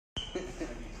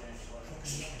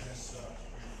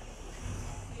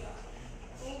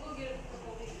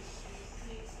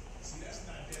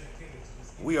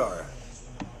We are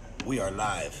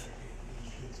live.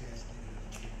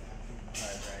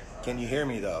 Can you hear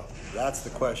me though? That's the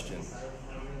question.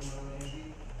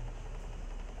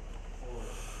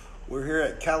 We're here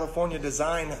at California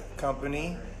Design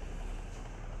Company.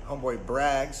 Homeboy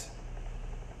Braggs.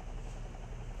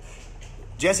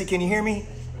 Jesse, can you hear me?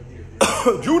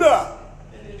 Judah!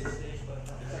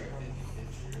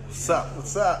 What's up?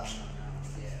 What's up?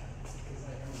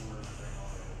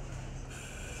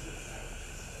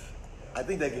 I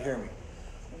think they can hear me.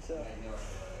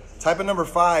 Type in number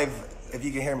 5 if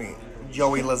you can hear me.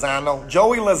 Joey Lozano.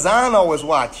 Joey Lozano is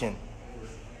watching.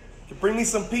 You bring me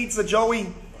some pizza, Joey.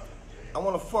 I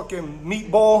want a fucking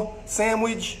meatball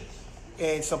sandwich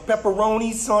and some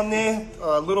pepperonis on there.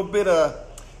 A little bit of,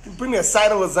 bring me a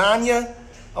side of lasagna.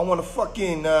 I want a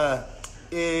fucking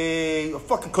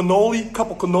cannoli,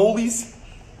 couple cannolis.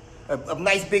 A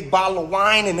nice big bottle of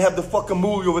wine and have the fucking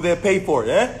moolie over there pay for it,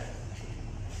 eh?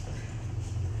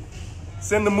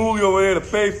 Send the moolie over there to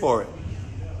pay for it.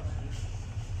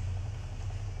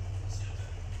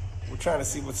 We're trying to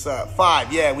see what's up.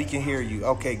 5, yeah, we can hear you.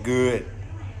 Okay, good.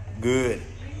 Good.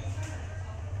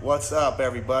 What's up,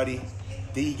 everybody?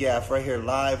 D-Gaff right here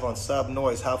live on Sub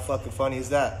Noize. How fucking funny is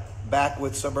that? Back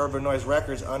with Suburban Noize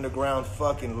Records, underground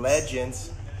fucking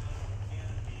legends.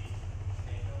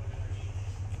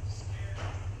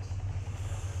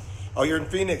 Oh, you're in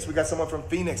Phoenix. We got someone from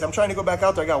Phoenix. I'm trying to go back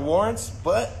out there. I got warrants,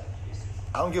 but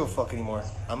I don't give a fuck anymore.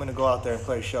 I'm going to go out there and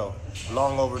play a show.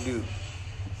 Long overdue.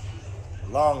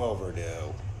 Long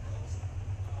overdue.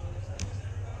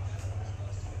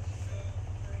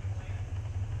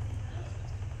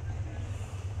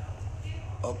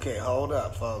 Okay, hold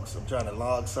up, folks. I'm trying to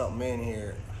log something in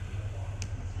here.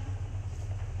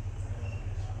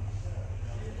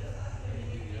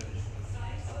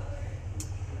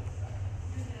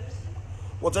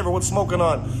 What's everyone smoking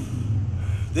on?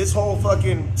 This whole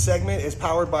fucking segment is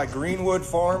powered by Greenwood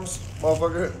Farms,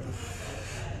 motherfucker.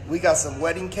 We got some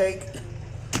wedding cake.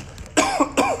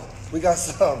 We got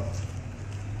some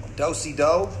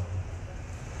do-si-do.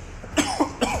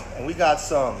 And we got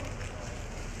some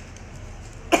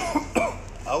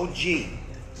OG.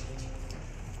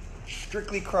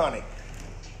 Strictly chronic.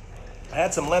 I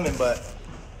had some lemon, but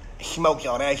I smoked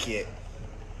all that shit.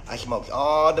 I smoked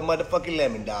all the motherfucking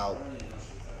lemon, dog.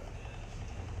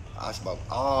 I smoked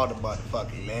all the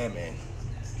motherfucking lemon.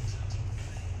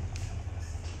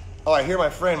 Oh, I hear my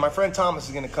friend Thomas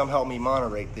is gonna come help me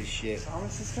moderate this shit.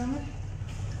 Thomas is coming?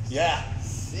 Yeah.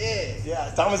 Sick.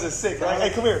 Yeah, Thomas is sick, right? Hey,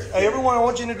 come here. Hey, everyone, I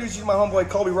want to introduce you to my homeboy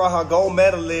Kobe Raha, gold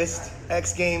medalist,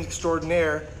 X Games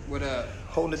extraordinaire. What up?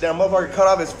 Holding it down. Motherfucker cut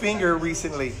off his finger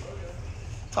recently.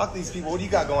 Talk to these people. What do you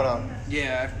got going on?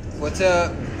 Yeah. What's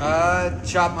up?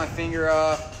 Chopped my finger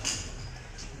off.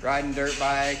 Riding dirt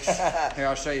bikes. Here,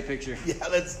 I'll show you a picture. Yeah,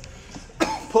 let's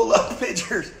pull up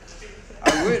pictures.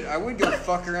 I would go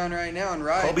fuck around right now and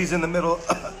ride. Kobe's in the middle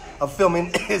of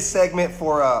filming his segment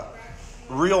for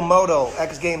Real Moto,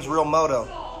 X Games Real Moto.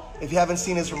 If you haven't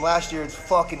seen this from last year, it's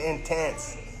fucking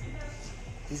intense.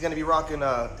 He's gonna be rocking,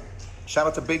 shout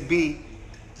out to Big B.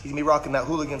 He's gonna be rocking that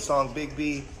hooligan song, Big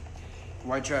B.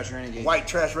 White Trash Renegade. White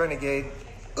Trash Renegade.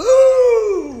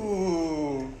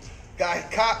 Ooh! Guy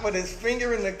caught with his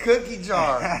finger in the cookie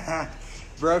jar.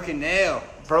 Broken nail.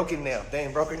 Broken nail.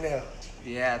 Dang, broken nail.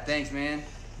 Yeah, thanks, man.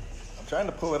 I'm trying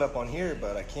to pull it up on here,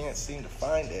 but I can't seem to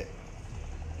find it.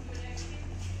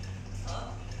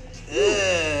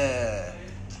 Ugh.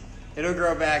 It'll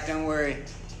grow back, don't worry.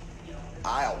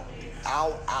 Ow.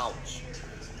 Ow, ouch.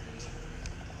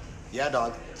 Yeah,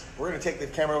 dog. We're going to take the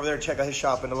camera over there and check out his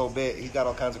shop in a little bit. He's got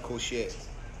all kinds of cool shit.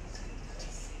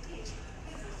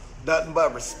 Nothing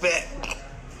but respect.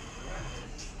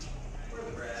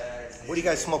 What are you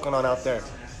guys smoking on out there?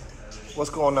 What's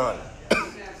going on?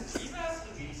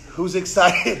 Who's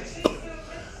excited?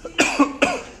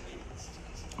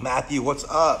 Matthew, what's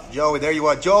up? Joey, there you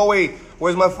are. Joey,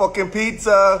 where's my fucking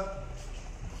pizza?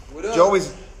 What up?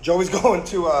 Joey's going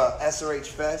to SRH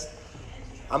FEST.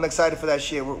 I'm excited for that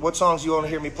shit. What songs you want to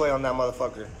hear me play on that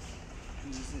motherfucker?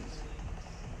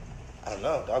 I don't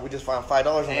know, dog. We just found $5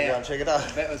 on the ground. Check it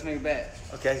out. Bet, let's make a bet.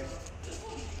 Okay.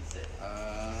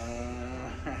 I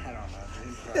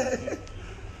don't know.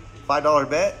 $5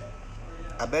 bet?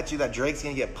 I bet you that Drake's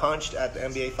gonna get punched at the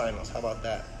NBA Finals. How about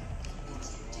that?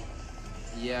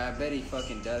 Yeah, I bet he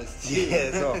fucking does too. Yeah,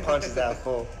 someone punches that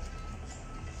fool.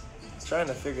 Trying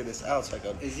to figure this out so I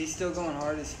go. Is he still going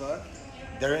hard as fuck?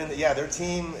 They're in. Their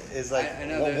team is like I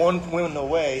know one win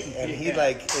away, and he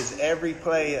like is every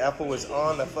play. Apple was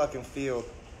on the fucking field,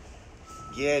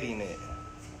 getting it.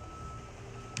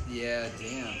 Yeah,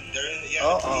 damn.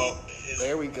 Uh-oh.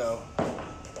 There we go.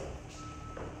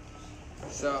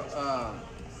 So,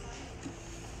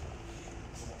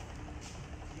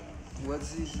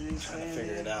 what's these things Trying to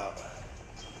figure it out.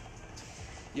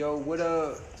 Yo, what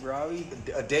up, Robbie?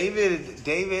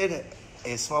 David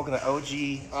is smoking an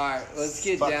OG. All right, let's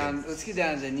get down. Let's get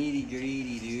down to the nitty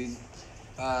gritty, dude.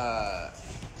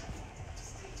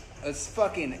 Let's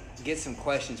fucking get some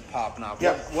questions popping off.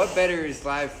 Yep. What better is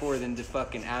live for than to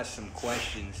fucking ask some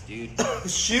questions, dude?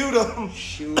 Shoot him.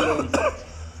 Shoot him.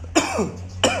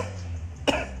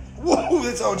 Whoa,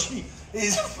 that's OG.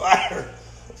 He's fire.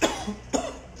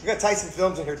 We got Tyson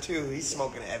Films in here too. He's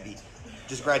smoking heavy.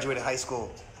 Just graduated high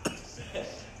school.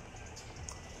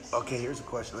 Okay, here's a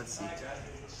question. Let's see.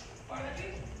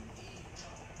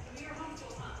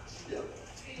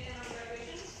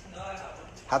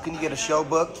 How can you get a show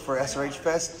booked for SRH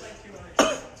Fest?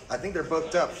 I think they're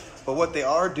booked up. But what they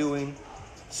are doing,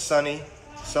 Sony,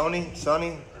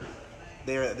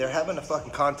 they're having a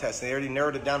fucking contest. They already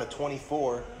narrowed it down to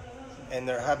 24. And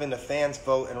they're having the fans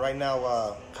vote. And right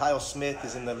now, Kyle Smith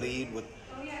is in the lead with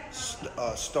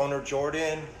Stoner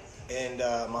Jordan and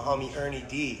my homie Ernie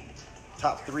D.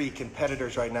 Top 3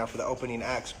 competitors right now for the opening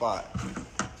act spot.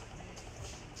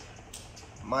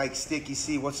 Mike Sticky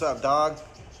C, what's up, dog?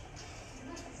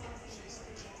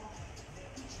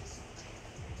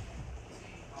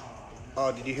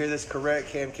 Oh, did you hear this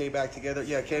correct? KMK back together?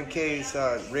 Yeah, KMK's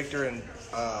Richter and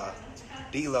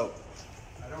D-Lo.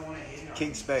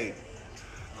 King Spade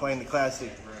playing the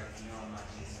classic.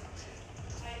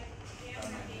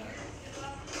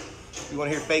 You want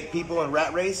to hear Fake People and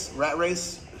Rat Race? Rat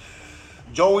Race?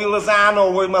 Joey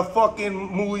Lozano with my fucking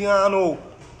Muliano.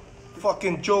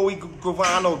 Fucking Joey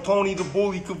Gavano. Tony the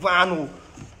Bully Gavano.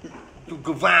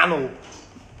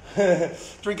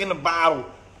 Drinking the bottle.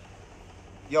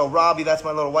 Yo, Robbie, that's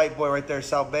my little white boy right there,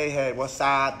 South Bay head. What's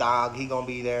up, dog? He gonna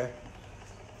be there.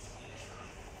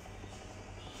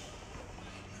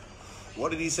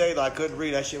 What did he say though? I couldn't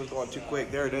read. That shit was going too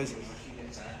quick. There it is.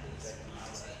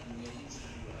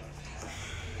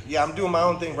 Yeah, I'm doing my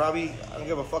own thing, Robbie. I don't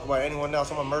give a fuck about anyone else.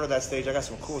 I'm gonna murder that stage. I got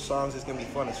some cool songs. It's gonna be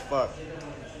fun as fuck.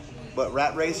 But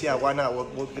Rat Race, yeah, why not?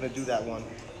 We're gonna do that one.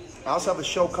 I also have a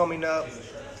show coming up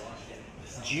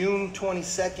June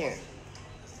 22nd.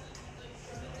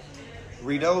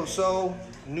 Ruidoso,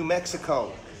 New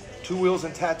Mexico. 2 Wheels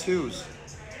and Tattoos.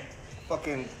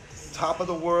 Fucking top of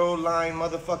the world line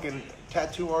motherfucking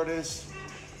tattoo artists.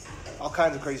 All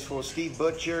kinds of crazy fools. Steve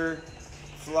Butcher,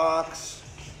 Phlox,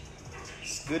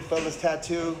 Goodfellas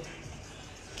Tattoo.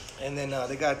 And then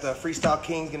they got Freestyle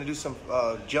Kings gonna do some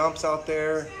jumps out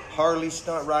there. Harley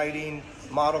stunt riding,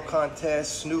 model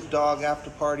contest, Snoop Dogg after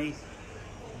party.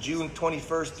 June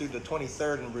 21st through the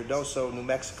 23rd in Ruidoso, New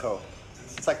Mexico.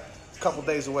 It's like a couple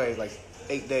days away, like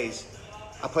 8 days.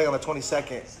 I play on the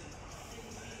 22nd.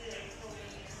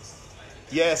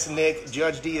 Yes, Nick,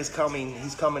 Judge D is coming.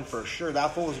 He's coming for sure.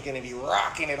 That fool's gonna be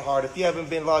rocking it hard. If you haven't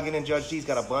been logging in, Judge D's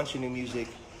got a bunch of new music.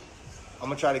 I'm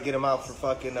gonna try to get him out for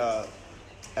fucking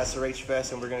SRH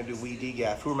Fest, and we're gonna do Wee D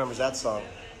Gaff. Who remembers that song?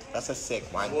 That's a sick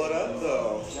one. What up,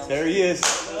 though? There he is.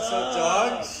 What's up,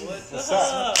 dog? What's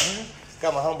up?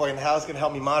 Got my homeboy in the house, gonna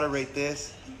help me moderate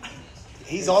this.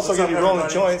 He's also gonna be rolling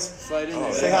joints. Slide in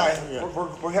there. Say hi. Yeah.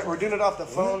 We're doing it off the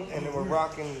phone, and then we're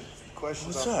rocking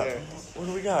questions What's off up? there. What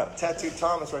do we got? Tattoo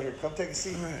Thomas right here. Come take a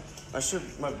seat. All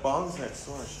right. My bong's next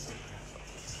door.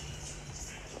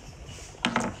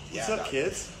 What's up,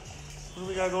 kids? What do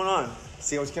we got going on?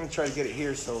 See, I was gonna try to get it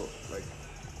here, so like,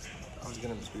 I was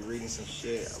gonna just be reading some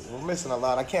shit. We're missing a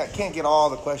lot. I can't get all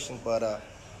the questions, but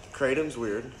Kratom's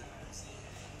weird.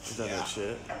 Is that Yeah. that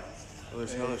shit? Oh,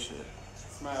 there's another shit.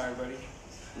 Smile, everybody.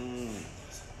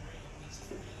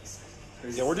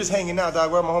 yeah, we're just hanging out,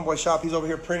 dog. We're at my homeboy shop. He's over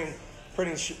here printing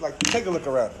shit. Like, take a look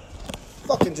around.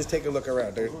 Fucking just take a look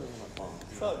around, dude.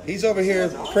 He's over here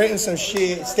printing some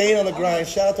shit, staying on the grind.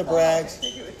 Shout out to Braggs.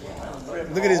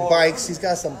 Look at his bikes. He's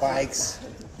got some bikes.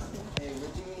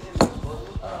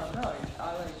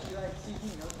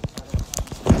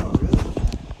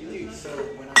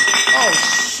 Oh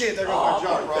shit! There goes my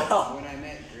job, bro. When I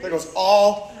met There goes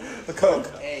all the coke.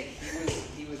 Hey,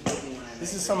 he was with me when I met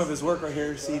This is some of his work right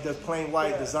here. See, he does plain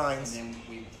white designs. And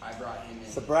then I brought him in.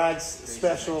 It's a Bragg's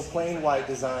special plain white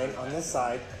design on this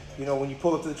side. You know, when you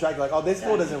pull up to the track, you're like, oh, this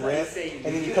fool doesn't rip. And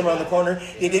then you come around the corner,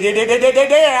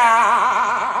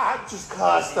 just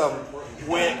custom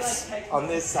whips on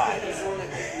this side. He's the one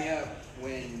that picked me up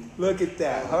when Look at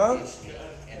that, huh?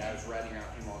 and I was riding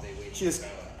around him all day waiting. Just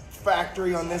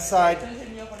factory on this side,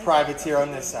 privateer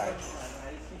on this side.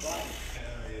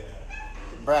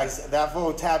 Braggs, that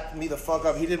fool tapped me the fuck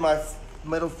up. He did my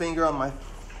middle finger on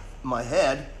my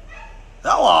head.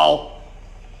 Hello.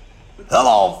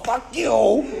 Hello, fuck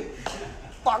you.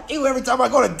 fuck you. Every time I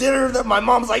go to dinner, that my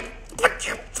mom's like, put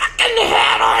your fucking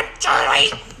head on,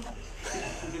 Charlie.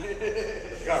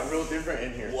 It got real different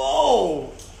in here.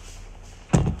 Whoa.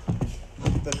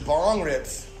 The bong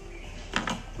rips.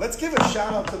 Let's give a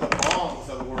shout out to the bongs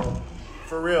of the world.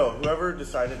 For real, whoever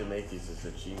decided to make these is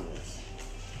a genius.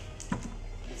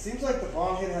 It seems like the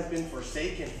bong hit has been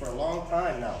forsaken for a long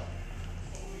time now.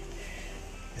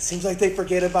 It seems like they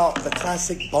forget about the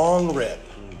classic bong rip.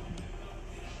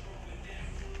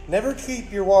 Never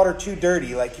keep your water too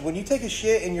dirty. Like when you take a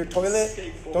shit in your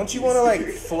toilet, don't you want to like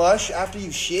flush after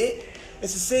you shit?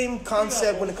 It's the same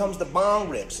concept when it comes to bong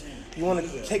rips. You want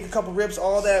to take a couple rips,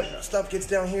 all that stuff gets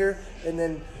down here, and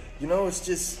then, you know, it's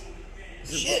just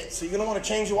shit. So you're going to want to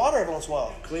change your water every once in a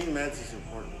while. Clean meds is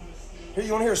important. Here,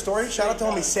 you want to hear a story? Shout out to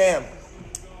homie Sam.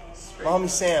 My homie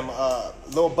Sam,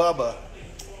 Lil Bubba.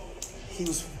 He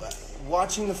was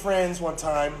watching the Friends one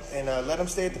time and let him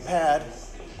stay at the pad.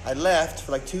 I left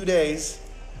for like 2 days,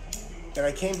 and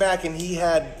I came back and he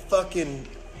had fucking,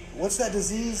 what's that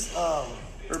disease?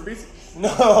 Herpes? No,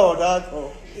 dog.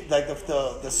 Oh. Like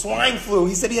the swine flu.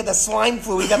 He said he had the swine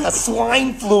flu. He got the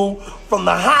swine flu from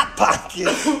the Hot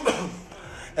Pockets.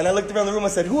 And I looked around the room. I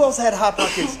said, who else had Hot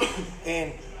Pockets?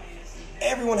 And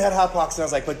everyone had Hot Pockets. And I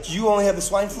was like, but you only have the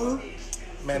swine flu?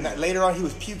 Man, later on he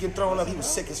was puking, throwing up. He was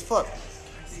sick as fuck.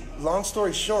 Long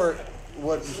story short,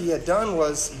 what he had done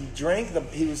was he drank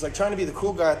he was like trying to be the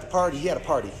cool guy at the party. He had a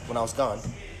party when I was gone.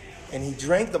 And he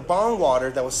drank the bong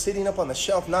water that was sitting up on the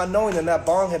shelf, not knowing that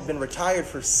bong had been retired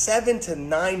for 7 to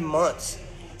 9 months.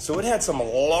 So it had some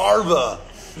larva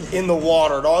in the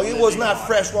water, dog. It was not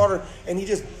fresh water. And he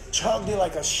just chugged it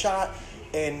like a shot,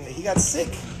 and he got sick.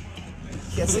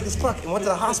 He got sick as fuck and went to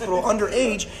the hospital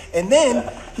underage. And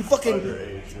then he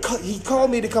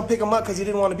called me to come pick him up because he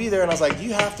didn't want to be there. And I was like,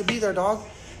 you have to be there, dog.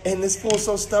 And this fool's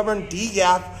so stubborn,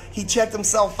 he checked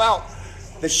himself out.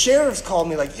 The sheriffs called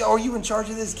me like, yo, are you in charge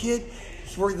of this kid?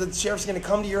 The sheriff's going to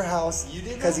come to your house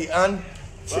because he Hell no.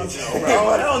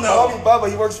 Homie Bubba,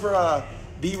 he works for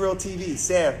Be Real TV.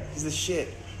 Sam, he's the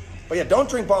shit. But yeah, don't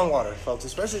drink bong water, folks,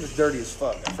 especially if it's dirty as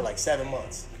fuck for like 7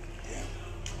 months.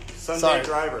 Sunday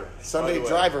driver. Sunday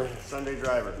driver. Sunday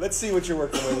driver. Let's see what you're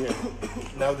working with here.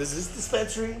 Now, is this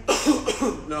dispensary?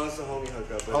 No, it's a homie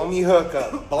hookup. Homie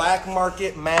hookup. Black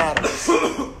market matters.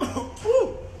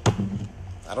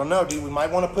 I don't know, dude. We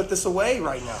might want to put this away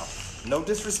right now. No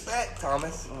disrespect,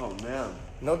 Thomas. Oh, man.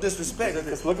 No disrespect.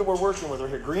 Because look at what we're working with. We're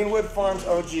here. Greenwood Farms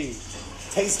OG.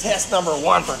 Taste test number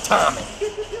 1 for Tommy.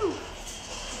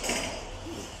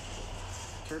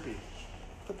 Turkey.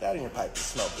 Put that in your pipe and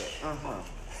smoke it. Uh-huh.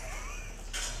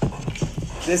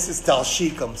 This is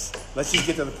Dalshikums. Let's just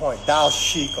get to the point.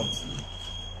 Dalshikums.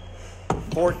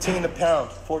 14 a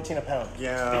pound. 14 a pound.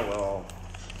 Yeah, well.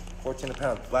 14 a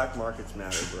pound. Black markets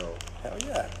matter, bro. Hell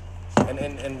yeah.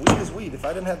 And weed is weed. If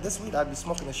I didn't have this weed, I'd be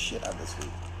smoking the shit out of this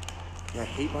weed. Yeah, I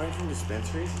hate buying from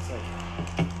dispensaries. It's like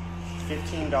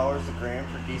 $15 a gram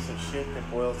for decent shit that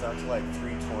boils out to like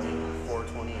 $3.20,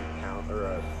 $4.20 a pound or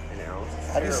an ounce.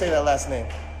 How do you say that last name?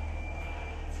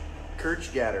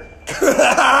 Kirchgatter.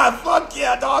 Fuck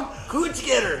yeah, dog.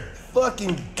 Coochgetter.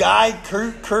 Fucking Guy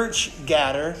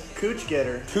Kirchgatter.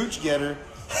 Coochgetter. Coochgetter.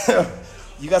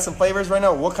 You got some flavors right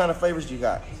now? What kind of flavors do you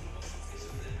got?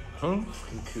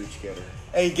 Coochgetter.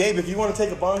 Hey, Gabe, if you want to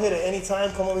take a bong hit at any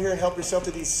time, come over here and help yourself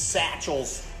to these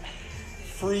satchels.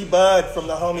 Free bud from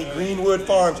the homie Greenwood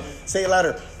Farms. Say it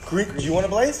louder. Do you want to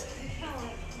blaze?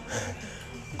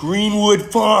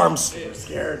 Greenwood Farms. I'm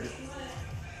scared.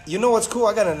 You know what's cool?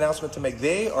 I got an announcement to make.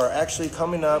 They are actually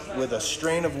coming up with a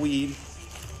strain of weed.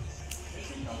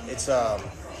 It's a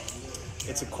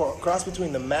cross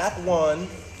between the Map 1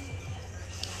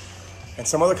 and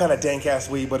some other kind of dank-ass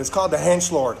weed, but it's called the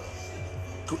Henchlord.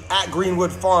 At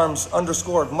Greenwood Farms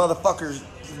 _ motherfuckers,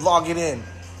 log it in.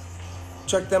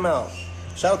 Check them out.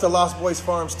 Shout out to Lost Boys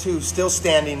Farms too, still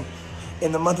standing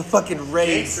in the motherfucking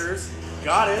raids. Gangsters.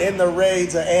 Got it. In the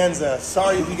raids of Anza.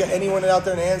 Sorry if you got anyone out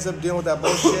there in Anza dealing with that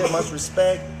bullshit. Much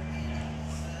respect.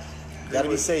 Gotta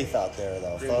be safe out there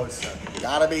though, folks.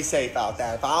 Gotta be safe out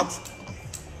there, folks.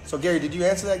 So Gary, did you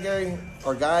answer that, Gary?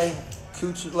 Or Guy,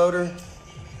 Cooch Loader?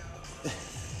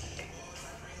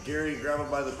 Gary, grab him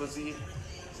by the pussy.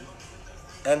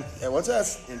 And what's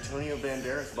that? Antonio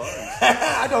Banderas Barnes.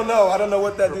 I don't know. I don't know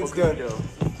what that dude's doing. Dough.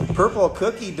 Purple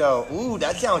cookie dough. Ooh,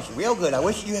 that sounds real good. I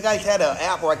wish you guys had an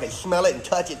app where I could smell it and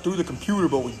touch it through the computer,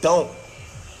 but we don't.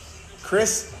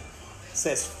 Chris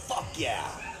says, fuck yeah.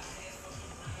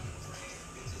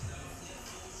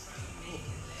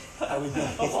 How we doing?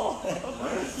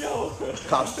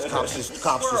 Cops just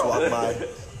walked by.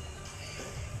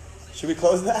 Should we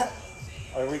close that?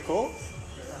 Are we cool?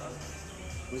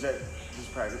 Who's that?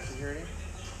 Just private security?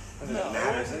 I think it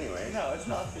matters anyway. No, it's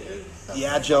not.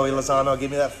 Yeah, Joey Lozano,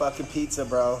 give me that fucking pizza,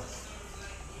 bro.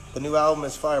 The new album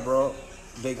is fire, bro.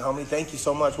 Big homie, thank you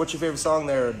so much. What's your favorite song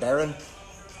there, Darren?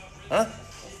 Huh?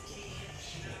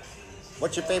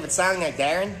 What's your favorite song there,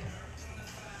 Darren?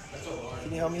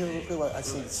 Can you help me here real quick? I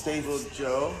see Steve.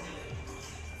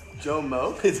 Joe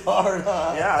Moke? It's hard,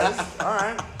 huh? Yeah, all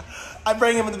right. I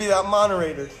bring him to be that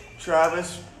moderator.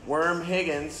 Travis Worm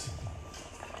Higgins,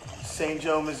 St.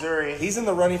 Joe, Missouri. He's in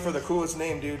the running for the coolest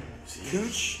name, dude.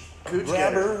 Cooch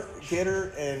Grabber,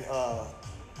 Getter, and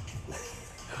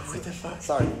What the fuck?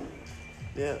 sorry.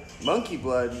 Yeah. Monkey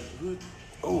Blood. Who?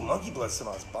 Oh, Monkey Blood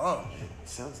sounds bomb.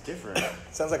 Sounds different.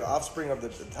 Sounds like an offspring of the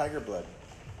Tiger Blood.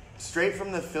 Straight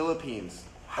from the Philippines.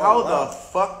 How wow. the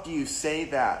fuck do you say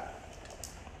that?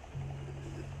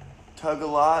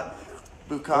 Tug-a-lot,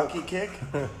 Bukkake kick?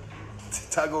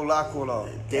 Tagolakulo.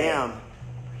 Damn.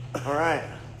 All right.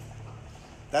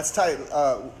 That's tight.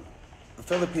 The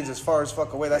Philippines is far as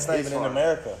fuck away. That's not even in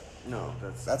America. No,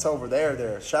 That's over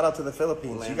there. Shout out to the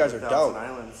Philippines. land You guys of are 1,000 dope.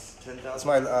 Islands, 10,000. That's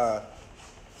my.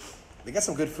 They got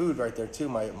some good food right there too.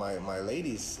 My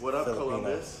ladies. What up, Filipino.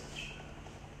 Columbus?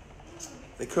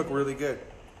 They cook really good.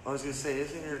 I was gonna say,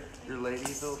 isn't your lady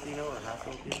Filipino or half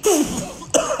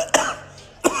Filipino?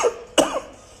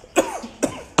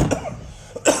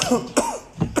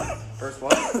 First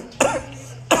one.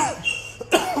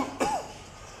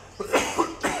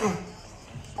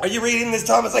 Are you reading this,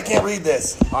 Thomas? I can't read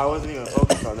this. I wasn't even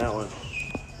focused on that one.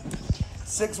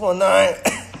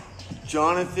 619.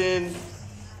 Jonathan,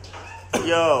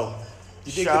 yo,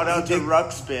 You dig shout the- out you to dig-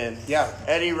 Ruckspin. Yeah.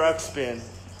 Eddie Ruckspin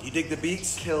You dig the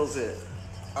beats? kills it.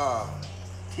 Uh,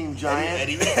 Team Giant.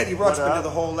 Eddie What Ruxpin up? did the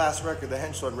whole last record, the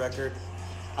Henchwood record.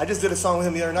 I just did a song with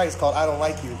him the other night. It's called I Don't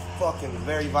Like You. Fucking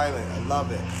very violent. I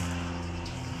love it.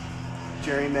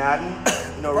 Jerry Madden.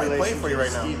 No Probably play relation for you to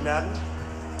right now. Steve Madden.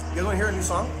 You guys want to hear a new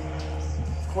song?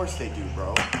 Of course they do,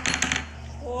 bro.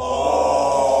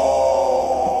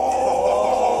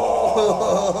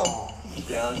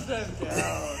 Down, step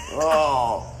down.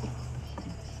 Oh.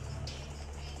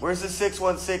 Where's the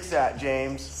 616 at,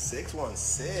 James?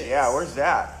 616. Yeah, where's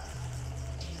that?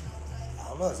 I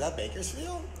don't know. Is that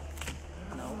Bakersfield?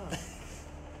 No.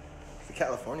 Is it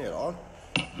California at all?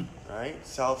 Right?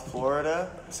 South Florida.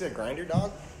 You see a grinder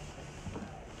dog?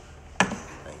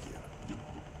 Thank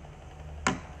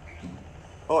you.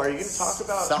 Oh, are you going to talk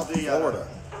about South the Florida.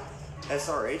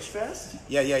 SRH Fest?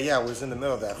 Yeah. We was in the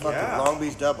middle of that. Fucking Yeah. Long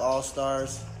Beach Dub All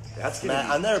Stars. That's going Matt,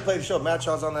 to I be never played the show. Matt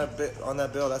Child's on that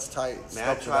bill. That's tight.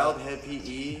 Mad Stoked Child, about it. Head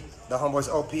PE, The homeboys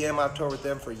OPM. I've toured with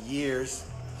them for years.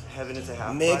 Heaven is a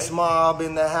Half Mix Pipe. Mob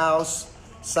in the house.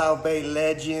 South Bay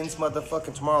Legends.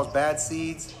 Motherfucking Tomorrow's Bad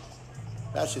Seeds.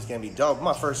 That shit's gonna be dope.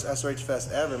 My first SRH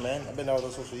Fest ever, man. I've been all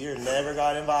those for years. Never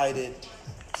got invited.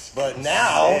 But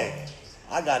now, Sick.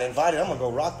 I got invited. I'm gonna go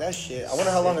rock that shit. I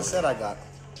wonder how long a set I got.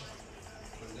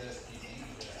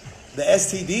 The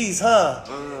STDs,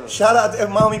 huh? Shout out to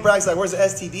Mommy Bragg's like, where's the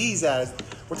STDs at?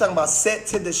 We're talking about Set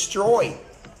to Destroy.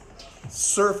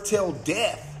 Surf Till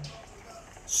Death.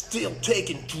 Still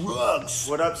taking drugs.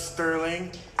 What up,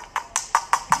 Sterling?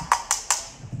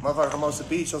 Motherfucker Hermosa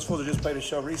Beach. Those fools just played a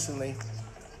show recently.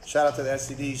 Shout out to the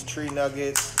STDs, Tree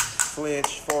Nuggets,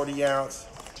 Flinch, 40 ounce,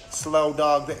 Slow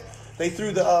Dog. They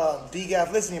threw the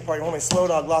D-Gap listening party. Homie Slow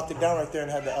Dog locked it down right there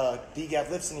and had the D-Gap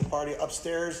listening party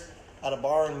upstairs at a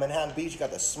bar in Manhattan Beach.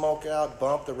 Got the smoke out,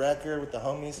 bumped the record with the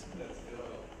homies.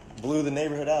 Blew the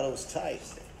neighborhood out. It was tight.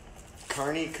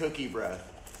 Carney Cookie Breath.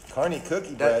 Carney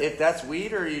Cookie Bread. If that's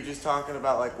weed, or are you just talking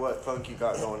about like what funk you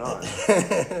got going on?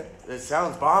 It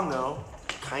sounds bomb though.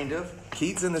 Kind of.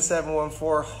 Keats in the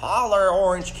 714. Holler,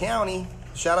 Orange County.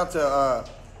 Shout out to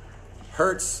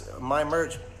Hertz, My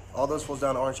Merch. All those fools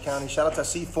down in Orange County. Shout out to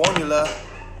C Formula.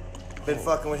 Been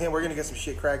fucking with him. We're gonna get some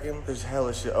shit cracking. There's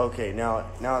hella shit. Okay, now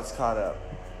it's caught up.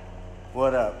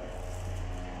 What up?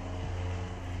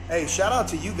 Hey, shout out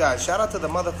to you guys. Shout out to the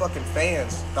motherfucking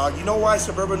fans. Dog, you know why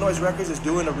Suburban Noize Records is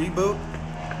doing a reboot?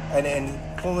 And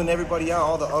pulling everybody out,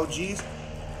 all the OGs,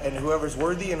 and whoever's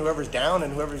worthy and whoever's down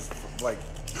and whoever's like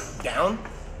down?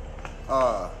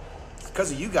 It's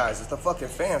because of you guys. It's the fucking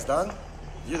fans, dog.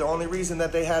 You're the only reason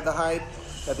that they had the hype,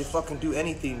 that they fucking do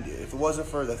anything. If it wasn't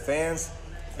for the fans,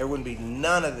 there wouldn't be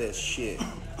none of this shit.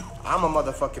 I'm a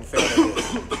motherfucking fan of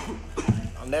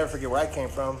this. I'll never forget where I came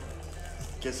from.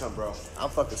 Get some, bro. I'm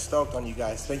fucking stoked on you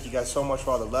guys. Thank you guys so much for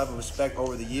all the love and respect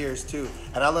over the years, too.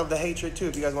 And I love the hatred, too.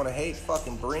 If you guys want to hate,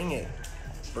 fucking bring it.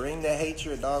 Bring the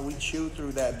hatred, dog. We chew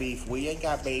through that beef. We ain't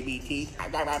got baby teeth.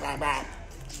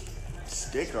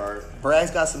 Stick art. Brad's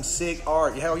got some sick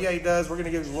art. Hell yeah, he does. We're going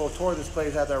to give you a little tour of this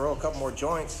place after I roll a couple more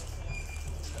joints.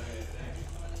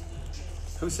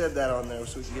 Who said that on there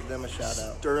so we can give them a shout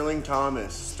out? Sterling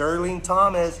Thomas. Sterling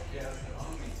Thomas.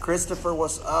 Christopher,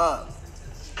 what's up?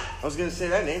 I was gonna say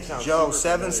that name sounds. Joe,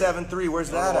 super 773.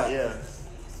 Where's that at? Yeah.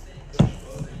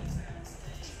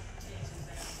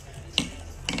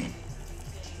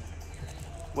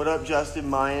 What up, Justin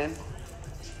Mayan?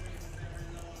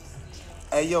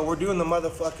 Hey, yo, we're doing the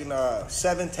motherfucking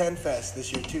 710 Fest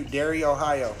this year, too. Derry,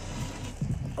 Ohio.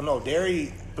 Oh, no,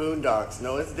 Derry. Boondocks.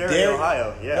 No, it's Derry,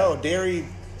 Ohio. Yeah. No, Derry,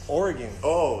 Oregon.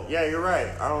 Oh, yeah, you're right.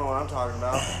 I don't know what I'm talking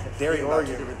about. Derry, Thinking about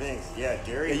Oregon. Two different things. Yeah,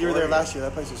 Derry. Yeah, you were there Oregon. last year.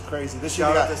 That place was crazy. This year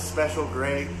Shout we out got to Special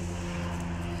Greg.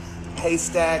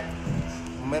 Haystack,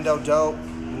 Mendo Dope,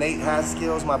 Nate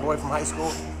Haskills, my boy from high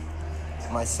school,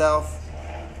 myself.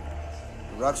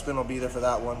 Ruxpin will be there for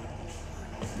that one.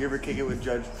 You ever kick it with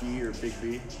Judge D or Big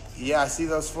B? Yeah, I see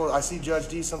those fools. I see Judge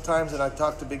D sometimes, and I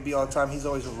talk to Big B all the time. He's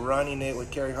always running it with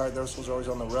Kerry Hart. Those fools are always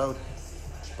on the road.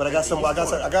 But I got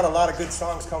a lot of good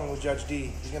songs coming with Judge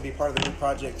D. He's gonna be part of the new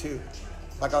project too.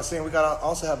 Like I was saying, we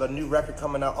also have a new record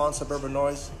coming out on Suburban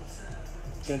Noize.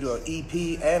 We're gonna do an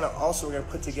EP, and also we're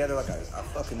gonna put together like a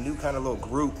fucking new kind of little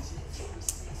group.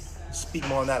 Speak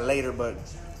more on that later, but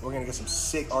we're gonna get some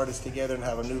sick artists together and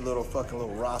have a new little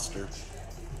roster.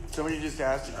 Somebody just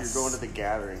asked if you're going to the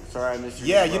gathering. Sorry, I missed your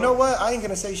Yeah, name, you bro. know what? I ain't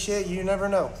gonna say shit. You never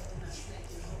know.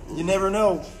 You never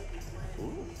know.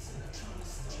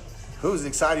 Who's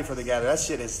excited for the gathering? That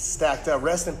shit is stacked up.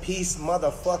 Rest in peace,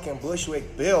 motherfucking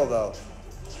Bushwick Bill, though.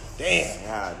 Damn.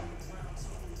 God.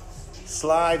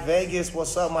 Sly Vegas,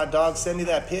 what's up, my dog? Send me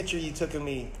that picture you took of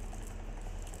me.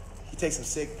 He takes some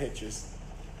sick pictures.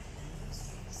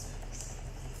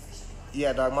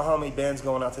 Yeah, dog, my homie Ben's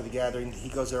going out to the gathering. He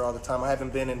goes there all the time. I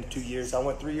haven't been in 2 years. I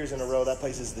went 3 years in a row. That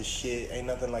place is the shit. Ain't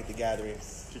nothing like the gathering.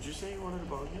 Did you say you wanted a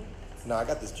bone here? No, I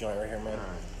got this joint right here, man. All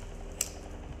right.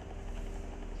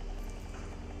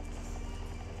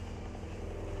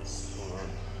 Hold on.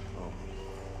 Oh.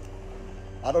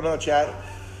 I don't know,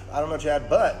 Chad.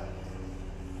 But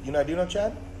you know, I do know,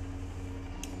 Chad.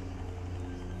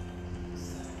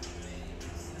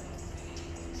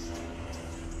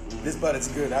 This bud is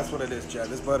good. That's what it is, Chad.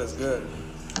 This bud is good.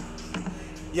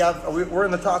 Yeah, we're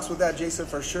in the talks with that, Jason,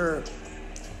 for sure.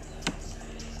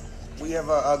 We have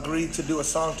agreed to do a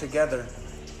song together.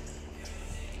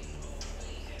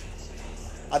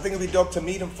 I think it'd be dope to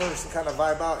meet him first and kind of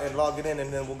vibe out and log it in,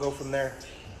 and then we'll go from there.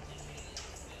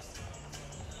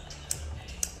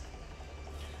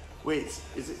 Wait,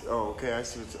 is it? Oh, okay. I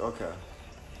see what's. Okay.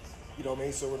 You know what I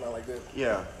mean? So we're not like this.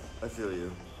 Yeah, I feel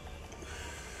you.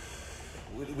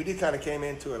 We did kind of came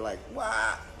into it like,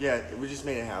 wow. Yeah, we just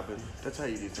made it happen. That's how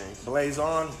you do things. Blaze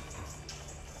on.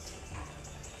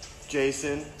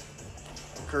 Jason,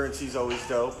 Currency's always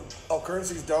dope. Oh,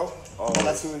 Currency's dope. Oh,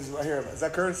 that's who is right here. Is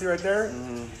that Currency right there?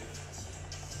 Mm-hmm.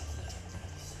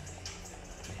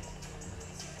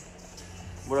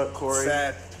 What up, Corey?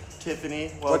 Seth.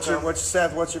 Tiffany, welcome.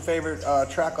 What's your favorite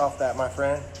track off that, my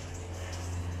friend?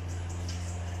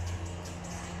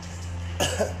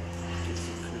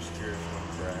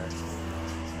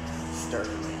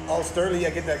 Sterling. Oh, Sterling, yeah,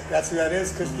 get that. That's who that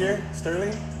is, Kush Gear?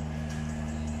 Sterling?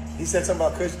 He said something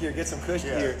about Kush Gear. Get some Kush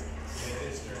Gear.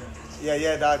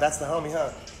 Yeah, dog. That's the homie,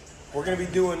 huh? We're going to be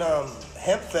doing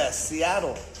Hemp Fest,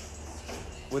 Seattle.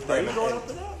 With Are them. you going up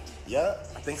for that? Yeah,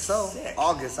 I think so. Sick.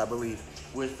 August, I believe.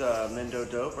 With Mendo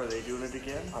Dope, are they doing it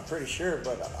again? I'm pretty sure,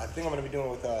 but I think I'm going to be doing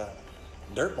it with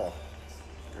Dirtball.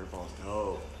 Dirtball's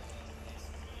dope.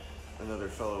 Another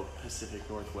fellow Pacific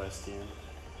Northwestian.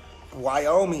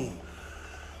 Wyoming.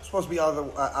 Supposed to be out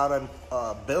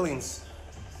of Billings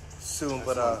soon, That's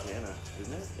but Montana,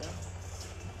 isn't it? Yeah.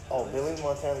 oh, Billings,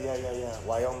 Montana, yeah.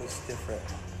 Wyoming's different.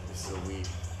 It's so weak.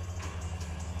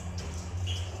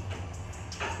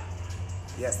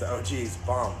 Yes, the OG's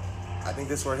bomb. I think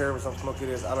this right here was some smoke it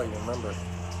is. I don't even remember.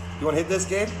 You want to hit this,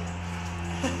 Gabe?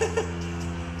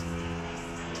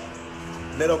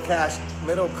 Middle class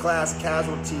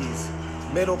casualties.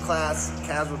 Middle class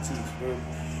casualties, dude.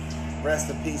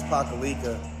 Rest in peace,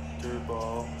 Pakalika.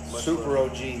 Dirtball. Super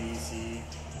OG. DC.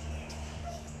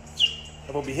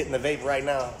 I'm gonna be hitting the vape right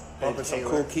now. Bumping some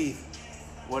Taylor. cool Keith.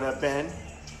 What up, Ben?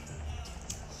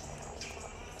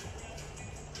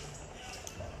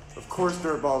 Of course,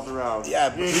 Dirtball's around.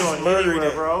 Yeah, you ain't he's going murdering anywhere,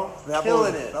 it, bro. That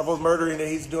Killing boy's, it. That boy's murdering it.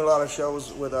 He's doing a lot of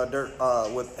shows with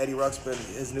with Eddie Ruxpin.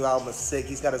 His new album is sick.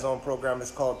 He's got his own program.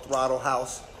 It's called Throttle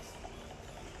House.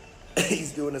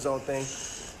 He's doing his own thing.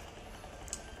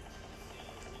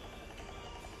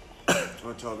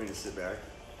 Don't tell me to sit back.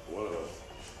 What up?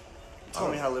 Tell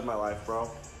me how to live my life, bro.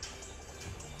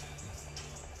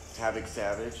 Havoc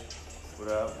Savage. What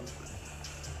up?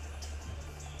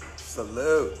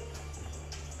 Salute.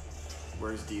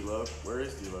 Where's D-Lo? Where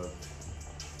is D-Lo?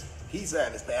 He's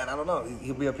at his band. I don't know.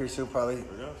 He'll be up here soon, probably.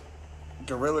 Where goes?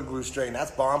 Gorilla Glue strain.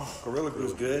 That's bomb. Gorilla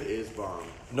Glue's good. It is bomb.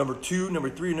 Number 2, number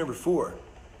 3, number 4.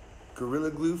 Gorilla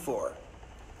Glue 4.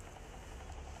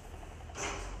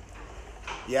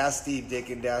 Yeah, Steve,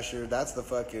 Dick, and Dasher. That's the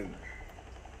fucking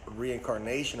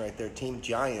reincarnation right there. Team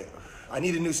Giant. I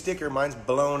need a new sticker. Mine's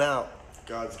blown out.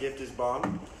 God's gift is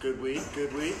bomb. Good weed,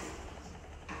 good weed.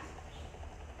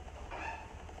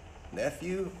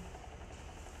 Nephew.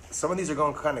 Some of these are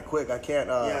going kind of quick. I can't.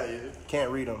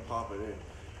 Can't read them. Pop it in.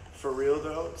 For real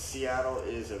though, Seattle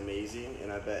is amazing,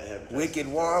 and I bet have Wicked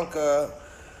Wonka.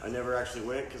 I never actually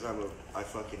went because I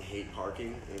fucking hate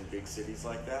parking in big cities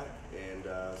like that, and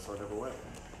so I never went.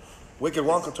 Wicked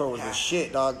Wonka tour was the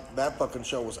shit, dog. That fucking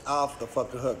show was off the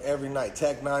fucking hook every night.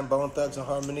 Tech 9, Bone Thugs and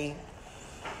Harmony,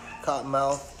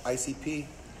 Cottonmouth, ICP.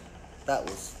 That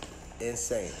was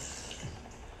insane.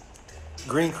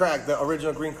 Green Crack, the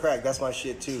original Green Crack. That's my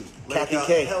shit too. Kathy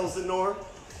K. Hell's the North.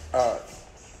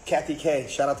 Kathy K.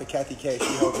 Shout out to Kathy K.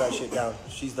 She holds that shit down.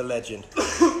 She's the legend.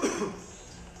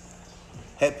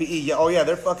 Head PE. Yeah, oh yeah,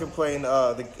 they're fucking playing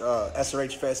the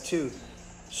SRH Fest too.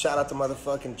 Shout out to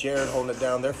motherfucking Jared holding it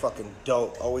down. They're fucking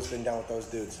dope. Always been down with those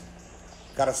dudes.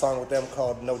 Got a song with them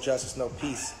called No Justice, No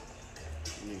Peace.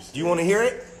 Do you want to hear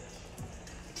it?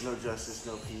 No justice,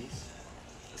 no peace.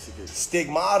 That's a good.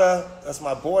 Stigmata. That's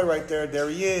my boy right there. There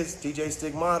he is. DJ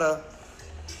Stigmata.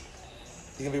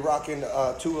 He's going to be rocking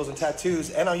 2 Wheels and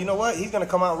Tattoos. And you know what? He's going to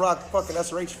come out and rock fucking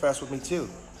SRH Fest with me too.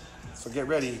 So get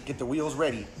ready. Get the wheels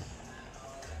ready.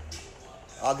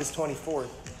 August 24th.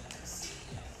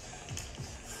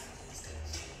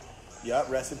 Yup,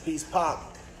 rest in peace,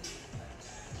 Pop.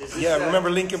 Yeah, remember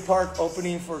Linkin Park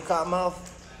opening for Cottonmouth?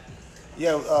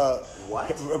 Yeah,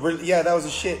 What? Yeah, that was a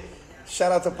shit.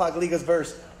 Shout out to Pac Liga's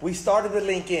verse. We started the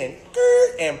Lincoln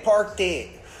and parked it.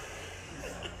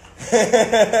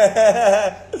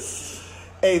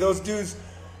 Hey, those dudes,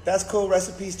 that's cool. Rest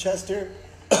in peace, Chester.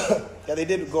 Yeah, they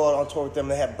did go out on tour with them.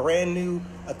 They had brand new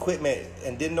equipment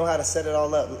and didn't know how to set it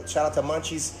all up. Shout out to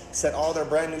Munchies, set all their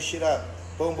brand new shit up.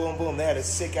 Boom, boom, boom. They had a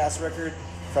sick ass record.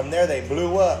 From there, they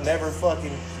blew up. Never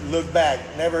fucking looked back.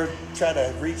 Never tried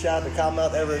to reach out to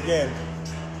Cottonmouth ever again.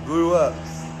 Blew up.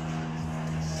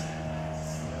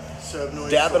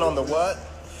 Dabbing on the what?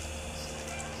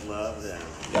 Love them.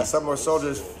 Yeah, Subnoise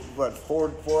Soldiers, what,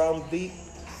 four albums deep?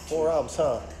 4 albums,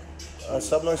 huh?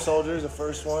 Subnoise Soldiers, the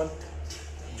first one.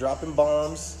 Dropping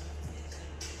Bombs.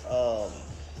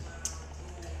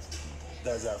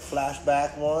 There's a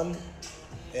Flashback one.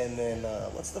 And then,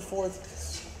 what's the fourth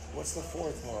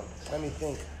one? Let me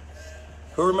think.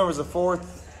 Who remembers the 4th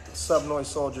Subnoise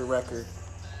Soldier record?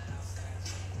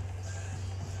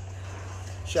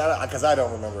 Shout out, because I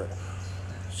don't remember it.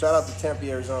 Shout out to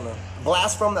Tempe, Arizona.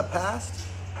 Blast from the Past?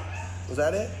 Was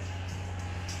that it?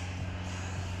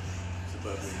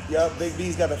 Suburban. Yup, Big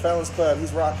B's got the Felons Club.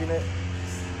 He's rocking it.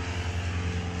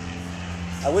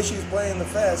 I wish he was playing the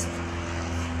fest.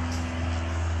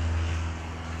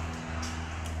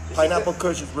 Pineapple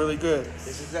Kush is really good.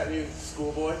 This is that new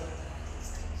Schoolboy?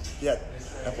 Yeah,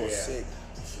 that was Yeah. sick.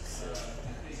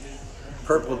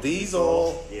 Purple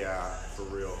Diesel. Yeah, for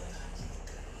real.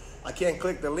 I can't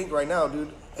click the link right now,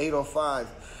 dude. 805.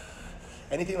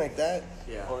 Anything like that?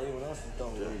 Yeah. Or anyone else?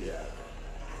 Don't read it. Yeah.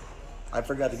 I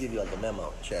forgot to give you like a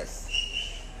memo. Check.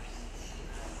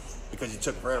 Because you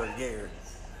took forever to get here.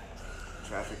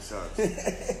 Traffic sucks.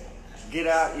 Get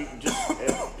out. You can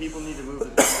if people need to move to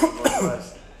the Pacific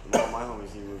Northwest. All my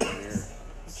homies need to move down here.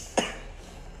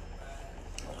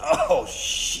 Oh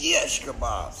shit,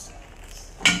 kebabs.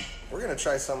 We're gonna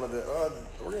try some of the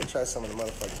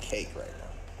motherfucking cake right now.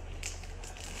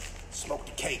 Smoke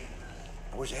the cake.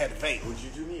 I wish I had the vape. Would you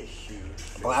do me a huge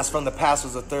favor? Blast from the Past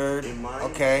was the 3rd. In mine?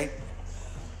 Okay.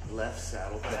 Left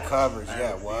saddle The patch, covers, I yeah.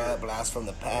 have a What? beer. Blast from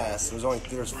the Past.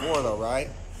 There's 4 though, right?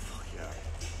 Fuck yeah.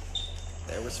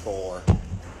 There was 4.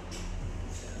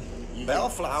 You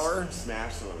Bellflower. can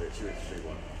Smash some of it too. It's a big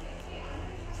one.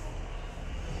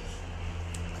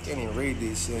 I can't even read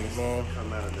these things, man.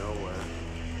 Come out of nowhere.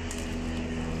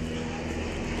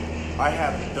 I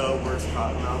have the worst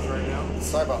cotton mouth right now.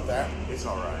 Sorry about that. It's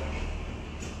alright.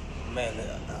 Man,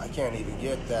 I can't even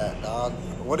get that, dog.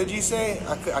 What did you say?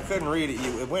 I couldn't read it.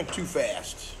 It went too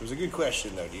fast. It was a good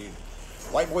question, though, dude.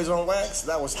 White Boys on Wax?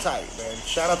 That was tight, man.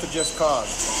 Shout out to Just Cause.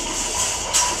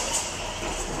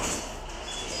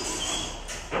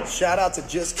 Shout out to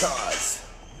Just Cause.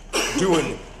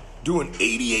 Doing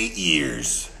 88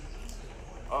 years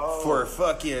for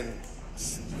fucking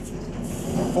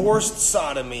forced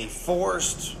sodomy,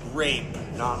 forced rape.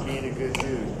 Not being a good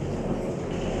dude.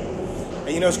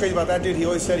 And you know what's crazy about that dude? He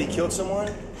always said he killed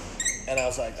someone, And I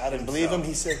was like, I didn't believe him.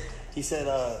 He said,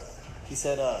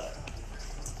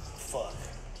 fuck.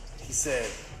 He said,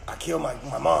 I killed my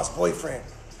mom's boyfriend.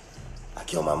 I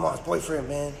killed my mom's boyfriend,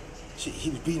 man. He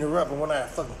was beating her up, and one night I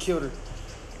fucking killed her.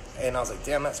 And I was like,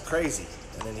 damn, that's crazy.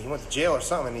 And then he went to jail or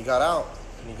something, and he got out,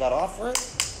 and he got off for it.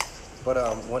 But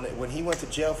when he went to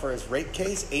jail for his rape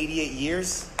case, 88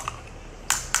 years,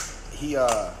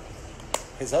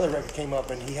 his other record came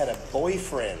up, and he had a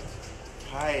boyfriend.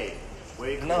 Tight.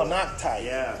 Way cool. No, not tight.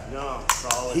 Yeah, no,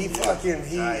 solid. He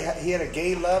had a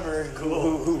gay lover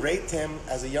who raped him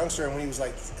as a youngster, and when he was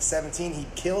like 17, he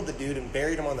killed the dude and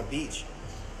buried him on the beach.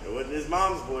 It wasn't his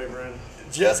mom's boyfriend.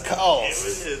 Just cause. It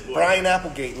was his boyfriend. Brian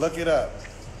Applegate, look it up.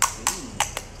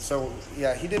 So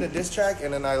yeah, he did a diss track,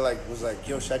 and then I was like,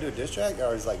 yo, should I do a diss track?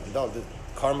 Or he's like, no, did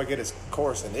Karma get his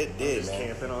course? And it did, man.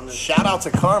 Camping on this. Shout out to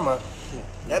Karma.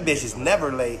 That bitch is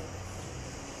never late.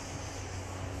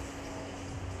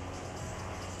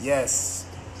 Yes.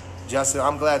 Justin,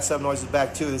 I'm glad Sub Noize is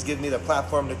back too. This gives me the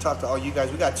platform to talk to all you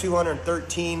guys. We got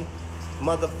 213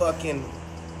 motherfucking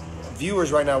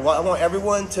viewers right now. I want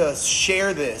everyone to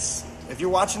share this. If you're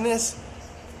watching this,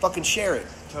 fucking share it.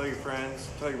 Tell your friends.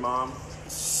 Tell your mom.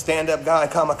 Stand-up guy,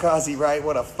 kamikaze, right?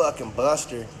 What a fucking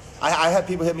buster. I had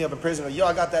people hit me up in prison. Like, yo,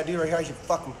 I got that dude right here. I should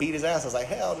fucking beat his ass. I was like,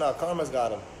 hell no, Karma's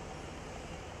got him.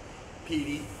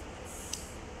 PD.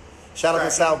 Shout out to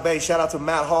South Bay. Shout out to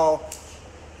Matt Hall.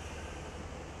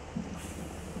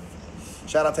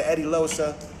 Shout out to Eddie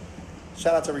Losa.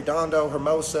 Shout out to Redondo,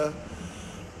 Hermosa.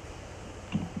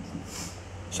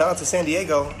 Shout out to San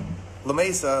Diego, La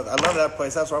Mesa. I love that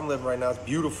place. That's where I'm living right now. It's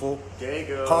beautiful.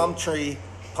 Diego. Palm tree,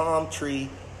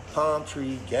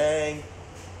 gang.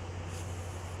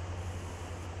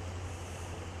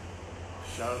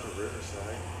 Shout out to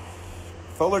Riverside.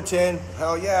 Fullerton,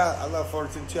 hell yeah. I love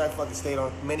Fullerton too. I fucking stayed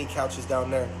on many couches down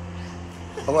there.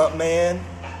 Blunt Man.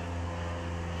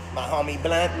 My homie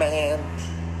Blunt Man.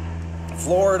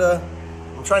 Florida.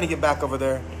 I'm trying to get back over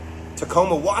there.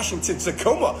 Tacoma, Washington.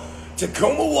 Tacoma,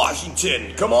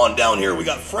 Washington. Come on down here. We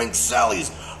got Frank Sally's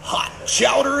hot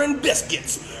chowder and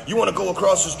biscuits. You want to go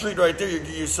across the street right there, you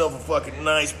get yourself a fucking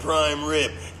nice prime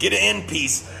rib. Get an end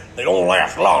piece. They don't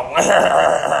last long.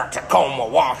 Tacoma,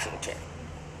 Washington.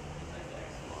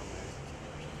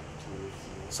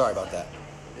 Sorry about that.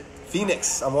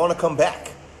 Phoenix, I want to come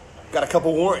back. Got a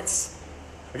couple warrants.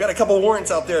 I got a couple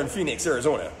warrants out there in Phoenix,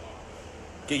 Arizona.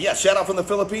 Okay, yeah, shout out from the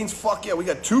Philippines. Fuck yeah, we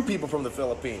got 2 people from the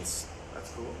Philippines.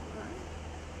 That's cool.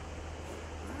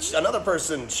 Another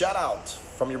person, shout out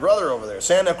from your brother over there.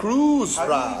 Santa Cruz,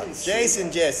 Rob. Jason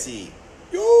Jesse.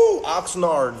 Yo,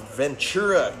 Oxnard,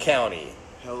 Ventura County.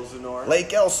 Elsinore.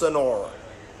 Lake Elsinore.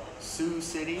 Sioux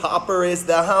City. Hopper is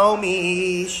the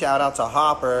homie. Shout out to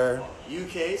Hopper.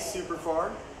 UK, super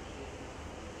far.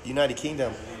 United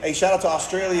Kingdom. Hey, shout out to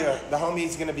Australia. The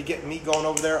homie's gonna be getting me going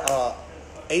over there.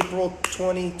 April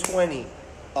 2020.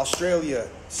 Australia.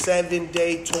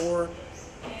 7-day tour.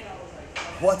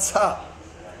 What's up?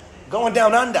 Going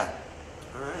down under.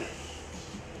 Alright.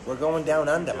 We're going down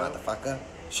under, motherfucker.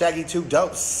 Shaggy 2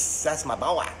 Dopes. That's my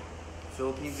boy.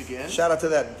 Philippines again. Shout out to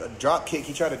that drop kick.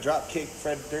 He tried to drop kick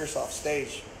Fred Durst off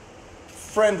stage.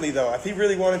 Friendly though. If he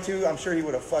really wanted to, I'm sure he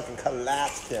would have fucking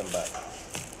collapsed him, but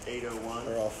 801.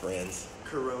 we're all friends.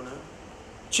 Corona.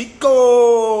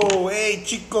 Chico! Hey,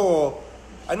 Chico.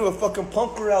 I knew a fucking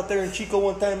punker out there in Chico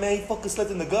one time, man. He fucking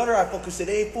slept in the gutter. I fucking said,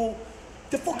 hey, fool,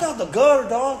 the fuck out the gutter,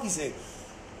 dog. He said,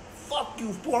 fuck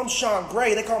you, fool. I'm Sean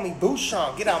Gray. They call me Boo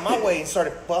Sean. Get out my way. And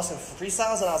started busting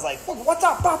freestyles. And I was like, fuck, what's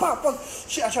up? Pop, pop, fuck.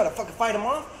 Shit, I tried to fucking fight him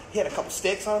off. He had a couple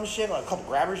sticks on him and shit, like a couple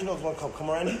grabbers, you know, one come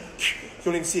around you. You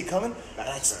don't even see it coming. And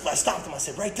I stopped him. I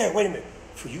said, right there, wait a minute.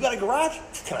 You got a garage?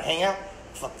 Can I hang out?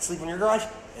 Fucking sleep in your garage?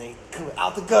 And he come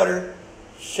out the gutter.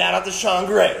 Shout out to Sean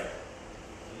Gray.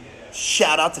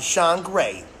 Shout out to Sean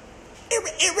Gray.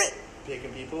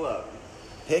 Picking people up.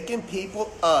 Picking people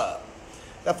up.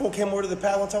 That fool came over to the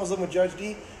pad one time. I was living with Judge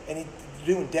D, and he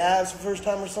doing dabs for the first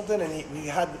time or something, and he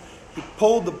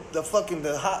pulled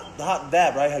the hot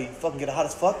dab, right? How you fucking get it hot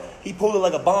as fuck. He pulled it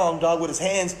like a bomb, dog, with his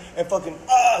hands and fucking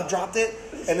dropped it,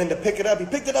 and then to pick it up, he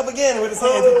picked it up again with his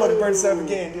hands and fucking burned himself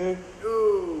again, dude.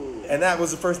 Ooh. And that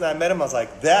was the first night I met him. I was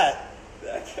like, that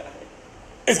guy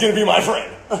is gonna be my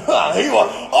friend.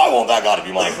 I want that guy to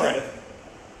be my friend.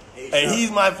 And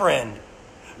he's my friend.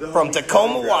 From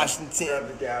Tacoma, Washington. Grab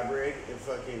the dab rig and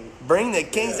fucking bring the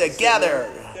kings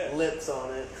together. lips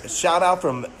on it. A shout out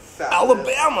from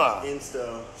Alabama.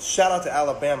 Insta. Shout out to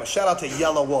Alabama. Shout out to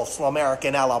Yellow Wolf, Slumeric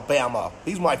in Alabama.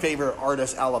 He's my favorite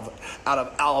artist out of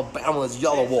Alabama is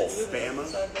Yellow Wolf.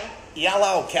 Bama.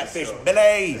 Yellow Catfish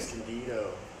Blaze.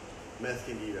 Meth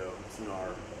Candido. It's an R.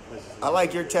 I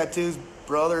like your tattoos,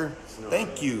 brother.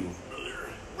 Thank you.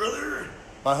 Brother.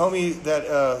 My homie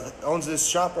that owns this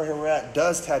shop right here we're at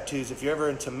does tattoos. If you're ever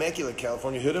in Temecula,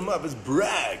 California, hit him up. It's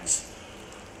Braggs.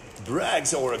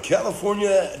 Braggs or a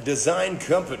California design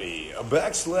company. /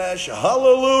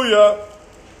 hallelujah.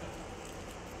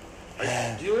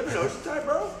 Do you live in Oceanside,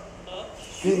 bro?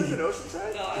 Do you live in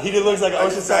Oceanside? He just looks like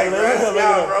Oceanside.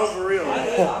 Yeah, bro, for real.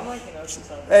 I'm like in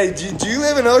Oceanside. Hey, do you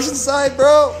live in Oceanside,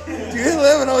 bro? Do you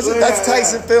live in Oceanside? That's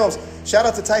Tyson Films. Shout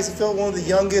out to Tyson Films, one of the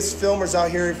youngest filmers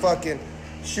out here fucking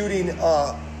shooting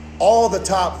all the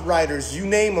top writers. You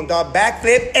name them, dog.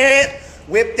 Backflip,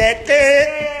 whip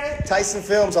that, Tyson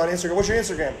Films on Instagram. What's your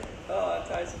Instagram?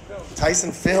 Tyson Films.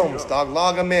 Tyson Films, dog.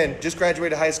 Log them in. Just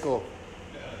graduated high school.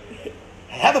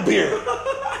 Have a beer.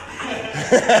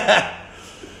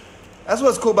 That's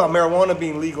what's cool about marijuana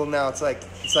being legal now. It's like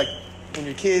when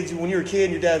you're kids, when you were a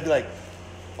kid, your dad'd be like,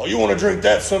 "Oh, you want to drink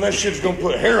that, son? That shit's gonna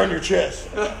put hair on your chest."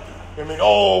 I mean,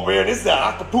 oh man, this is the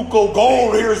Acapulco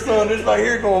Gold here, son. This right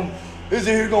here gonna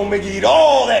make you eat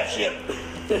all that shit.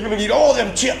 You're gonna eat all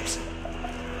them chips.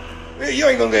 You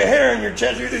ain't gonna get hair in your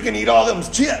chest. You're just gonna eat all them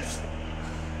chips.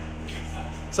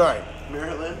 Sorry.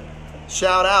 Maryland.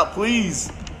 Shout out,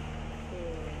 please.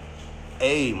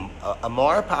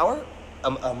 Amor Power?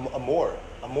 Amor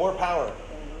Power.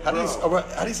 How do you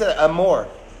say that? Amor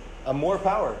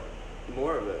Power.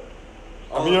 More of it.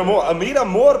 I need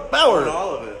more power.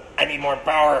 All of it. I need more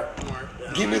power.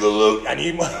 Give me the loot. I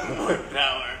need more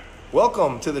Power.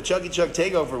 Welcome to the Chucky Chuck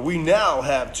Takeover. We now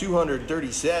have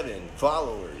 237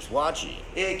 followers watching.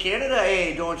 Hey, Canada,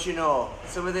 hey, don't you know?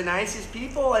 Some of the nicest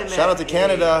people I met. Shout out to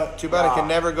Canada. Hey. Too bad I can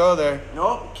never go there.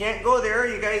 Nope, can't go there.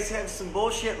 You guys have some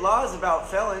bullshit laws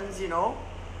about felons, you know?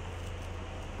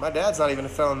 My dad's not even a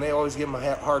felon. They always give him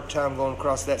a hard time going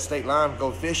across that state line,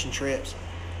 go fishing trips.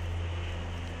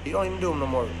 He don't even do them no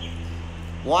more.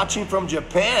 Watching from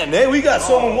Japan. Hey, we got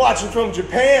someone watching from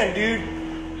Japan, dude.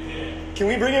 Can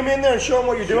we bring him in there and show him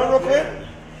what you're doing real quick?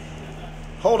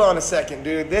 Hold on a second,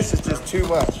 dude. This is just too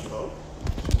much. Dude,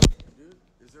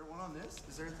 is there one on this?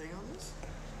 Is there a thing on this?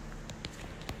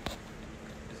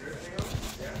 Is there a thing on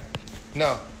this? Yeah.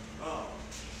 No. Oh.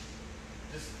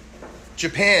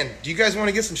 Japan. Do you guys want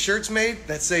to get some shirts made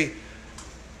that say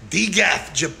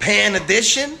DGAF Japan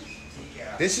Edition?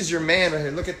 Yeah. This is your man right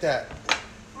here. Look at that.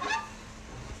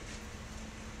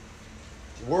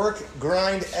 Work,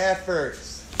 grind,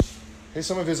 efforts. Here's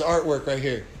some of his artwork right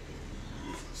here.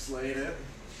 Slayed it.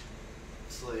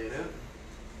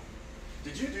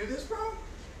 Did you do this, bro?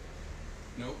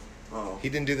 Nope. Oh. He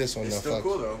didn't do this one, It's though. still Fuck.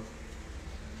 cool, though.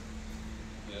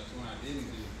 Yeah, that's one I didn't do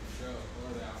for sure.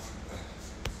 Or that one.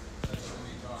 That's what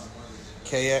we talked about.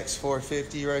 KX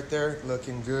 450 right there.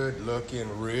 Looking good. Looking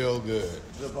real good.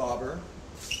 The bobber.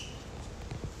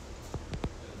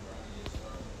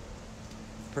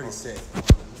 Pretty sick.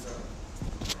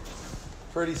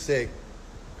 Pretty sick.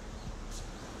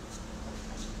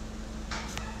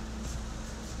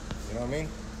 You know what I mean?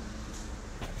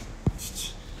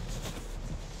 It's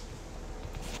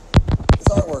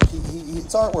artwork.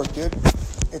 It's artwork, dude.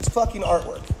 It's fucking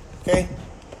artwork. Okay?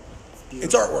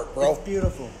 It's artwork, bro. It's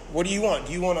beautiful. What do you want?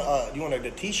 Do you want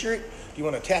a T-shirt? Do you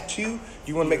want a tattoo? Do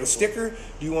you want to make a sticker?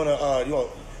 Do you want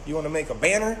to make a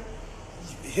banner?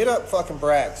 Hit up fucking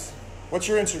Braggs. What's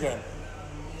your Instagram?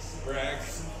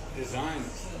 Braggs Design.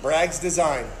 Braggs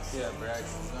Design. Yeah,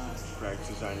 Braggs Design. Braggs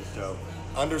Design is dope.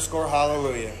 _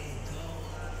 hallelujah.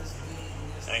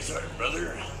 Nice art,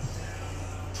 brother.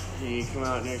 You come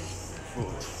out next.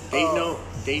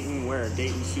 Dayton where?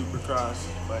 Dayton Supercross.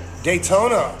 But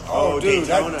Daytona. Oh, dude,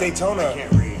 Daytona. Daytona. I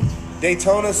can't read.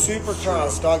 Daytona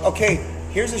Supercross, dog. Okay,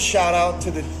 here's a shout out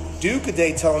to the Duke of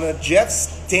Daytona, Jeff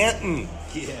Stanton.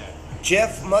 Yeah.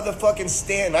 Jeff motherfucking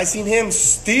Stanton. I seen him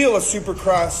steal a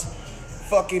Supercross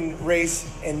fucking race.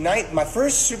 And my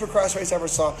first Supercross race I ever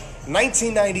saw,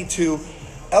 1992,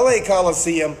 LA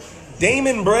Coliseum.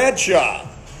 Damon Bradshaw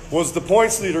was the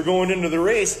points leader going into the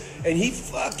race. And he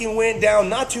fucking went down,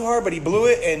 not too hard, but he blew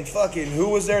it. And fucking who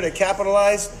was there to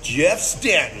capitalize? Jeff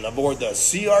Stanton aboard the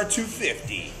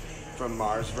CR250. From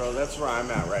Mars, bro. That's where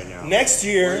I'm at right now. Next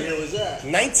year, What year was that?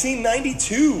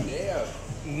 1992. Yeah.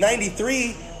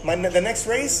 93, the next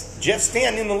race, Jeff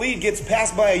Stanton in the lead gets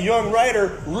passed by a young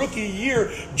rider, rookie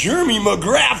year, Jeremy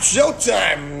McGrath.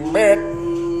 Showtime, man.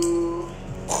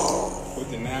 With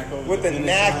the knack over With the finish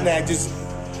knack, line. just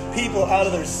people out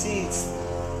of their seats.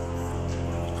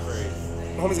 Crazy.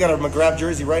 Homie's got a McGrath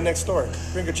jersey right next door.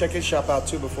 We're gonna go check his shop out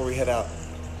too before we head out.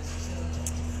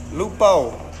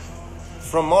 Lupo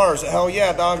from Mars. Hell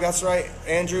yeah, dog. That's right,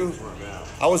 Andrew.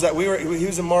 He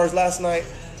was in Mars last night.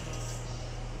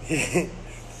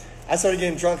 I started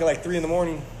getting drunk at like 3 in the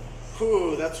morning.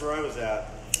 Ooh, that's where I was at.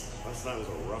 Last night was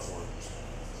a rough one.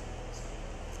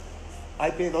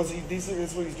 IPA, these are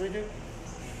what he's drinking?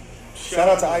 Shout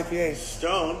out to IPA.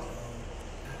 Stone.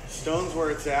 Stone's where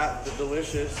it's at. The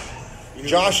delicious. You know,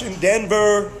 Josh in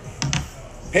Denver.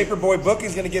 Paperboy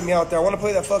Booking's gonna get me out there. I want to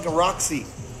play that fucking Roxy.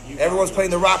 Everyone's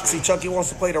playing the Roxy. Chucky wants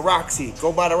to play the Roxy.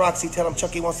 Go buy the Roxy. Tell him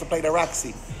Chucky wants to play the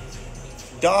Roxy.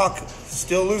 Doc,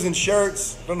 still losing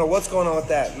shirts. Don't know what's going on with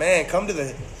that. Man, come to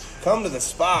the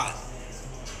spot.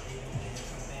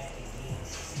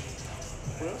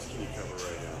 What else can you cover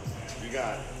right now? You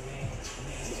got.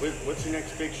 What's your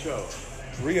next big show?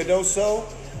 Ruidoso,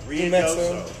 New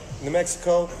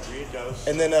Mexico. Ruidoso.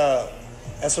 And then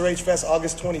SRH Fest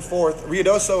August 24th.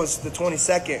 Ruidoso is the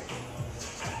 22nd.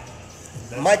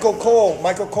 Michael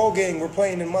Cole gang, we're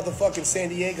playing in motherfucking San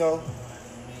Diego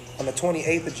on the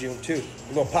 28th of June too. A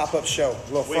little pop-up show,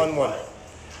 a little fun one.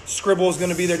 Scribble's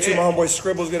gonna be there too. My homeboy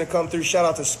Scribble's gonna come through. Shout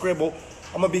out to Scribble.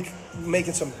 I'm gonna be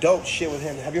making some dope shit with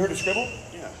him. Have you heard of Scribble?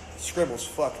 Yeah. Scribble's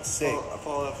fucking sick. I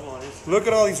follow that on Instagram. Look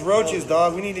at all these roaches,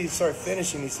 dog. We need to start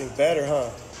finishing these things better, huh?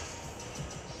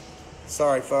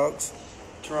 Sorry, folks.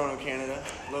 Toronto, Canada.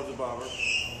 Love the bobber.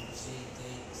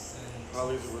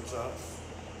 Holly's what's up?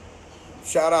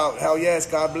 Shout out. Hell yes.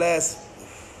 God bless.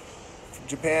 From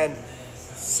Japan.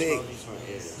 Sick.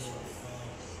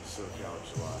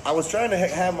 I was trying to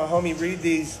have my homie read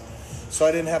these so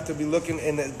I didn't have to be looking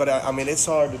in it, but I mean, it's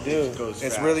hard to do.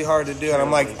 It's really hard to do. And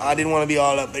I'm like, I didn't want to be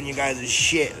all up in you guys'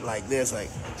 shit like this. Like,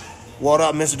 what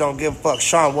up, Mr. Don't Give a Fuck?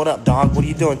 Sean, what up, dog? What are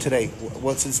you doing today?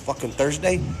 What's this fucking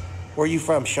Thursday? Where are you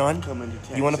from, Sean? Coming to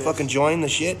Texas. You want to fucking join the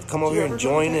shit? Come over here and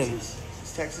join in.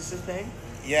 Is Texas a thing?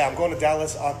 Yeah, I'm going to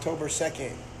Dallas October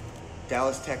 2nd.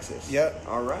 Dallas, Texas. Yep.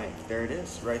 All right. There it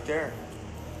is. Right there.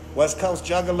 West Coast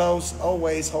Juggalos,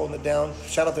 always holding it down.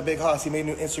 Shout out to Big Hoss. He made a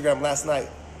new Instagram last night.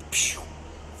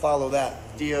 Follow that.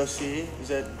 DOC. Is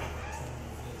that...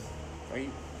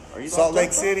 Are you Salt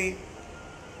Lake City.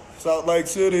 Salt Lake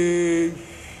City.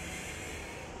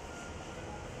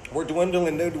 We're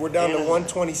dwindling, dude. We're down to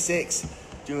 126.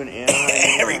 Doing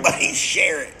Anaheim. Everybody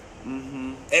share it.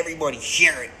 Mm-hmm. Everybody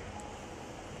share it.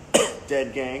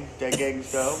 Dead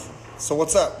Gang's dope. So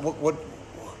what's up?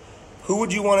 Who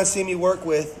would you want to see me work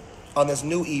with on this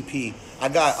new EP? I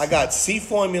got C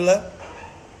Formula.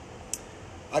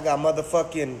 I got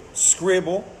motherfucking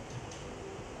Scribble.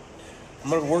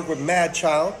 I'm gonna work with Mad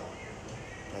Child.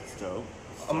 That's dope.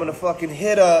 I'm gonna fucking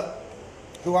hit up.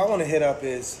 Who I want to hit up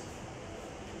is.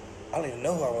 I don't even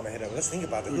know who I want to hit up. Let's think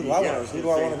about this. Who do I want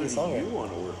to do a song with? Who do you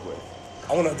want to work with?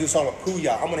 I want to do a song with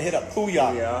Pooya. I'm gonna hit up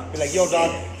Pooya. Pooya. Be like, yo,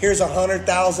 dog, here's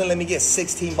 100,000. Let me get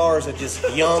 16 bars of just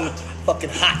young,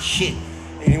 fucking hot shit.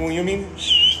 And you know what I mean?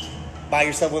 Buy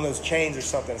yourself one of those chains or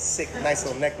something. Sick, nice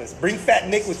little necklace. Bring Fat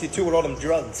Nick with you too with all them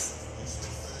drugs.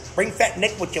 Bring Fat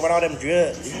Nick with you with all them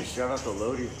drugs. Yeah, shout out to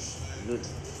Lodi, the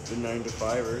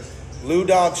 9-to-5ers. Lou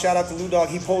Dog, shout out to Lou Dog.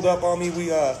 He pulled up on me. We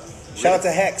shout out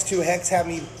to Hex too. Hex had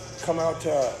me come out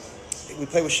to. We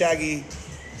played with Shaggy,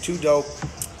 too dope,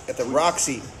 at the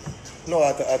Roxy. No,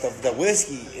 at the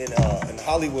Whiskey in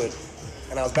Hollywood.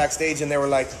 And I was backstage and they were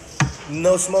like,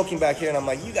 no smoking back here. And I'm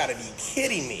like, you gotta be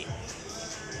kidding me.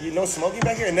 You no smoking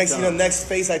back here? And next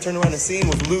face I turned around and seen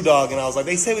was Lou Dog. And I was like,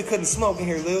 they said we couldn't smoke in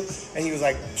here, Lou. And he was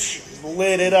like,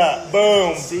 lit it up.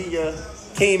 Boom. See ya.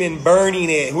 Came in burning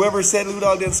it. Whoever said Lou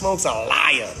Dog didn't smoke's a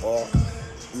liar, boy.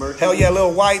 Hell yeah,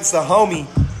 Lil White's the homie.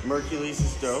 Mercules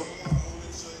is dope.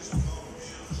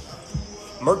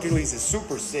 Mercules is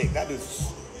super sick. That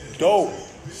dude's dope.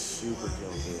 Super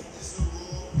kills it.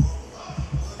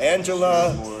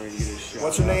 Angela,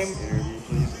 what's her name? Interview,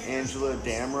 please. Angela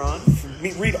Damron.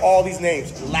 Read all these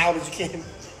names as loud as you can.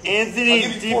 Anthony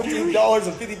I'll give you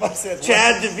 $14.55.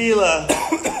 Chad Davila.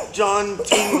 John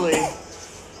Tingley.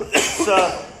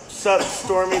 Sup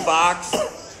Stormy Box.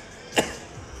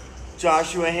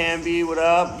 Joshua Hamby, what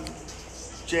up?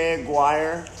 Jay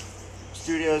Aguirre.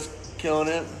 Studio's killing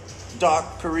it.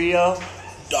 Doc Carrillo.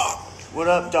 Doc. What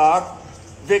up, Doc?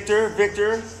 Victor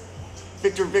 19.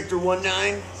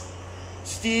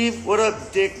 Steve, what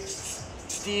up, Dick?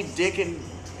 Steve Dick and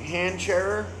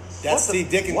Handcharer. That's Steve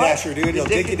Dick and Dasher, dude. He'll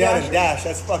dick you down and dash.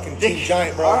 That's fucking Team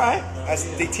Giant, bro. All right. That's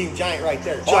Team Giant right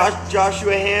there.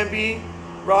 Joshua Hamby,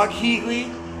 Rock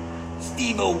Heatley,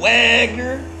 Steve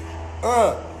Wagner,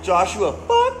 Joshua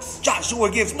Fucks. Joshua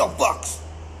gives no fucks.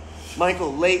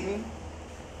 Michael Layton.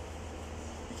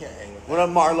 You can't hang with What up,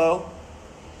 Marlo?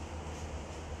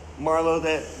 Marlo,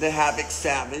 the Havoc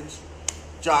Savage.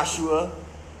 Joshua.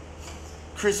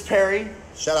 Chris Perry.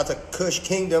 Shout out to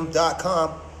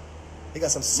CushKingdom.com. They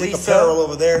got some sick Lisa. apparel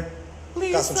over there.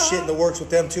 Lisa. Got some shit in the works with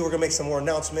them too. We're gonna make some more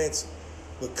announcements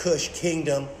with Kush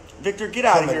Kingdom. Victor, get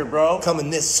out of here, bro. Coming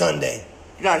this Sunday.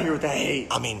 Get out of here with that hate.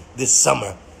 I mean, this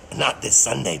summer, not this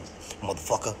Sunday,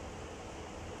 motherfucker.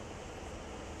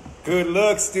 Good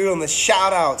looks, dude, on the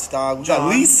shout-outs, dog. We got John.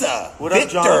 Lisa, What up,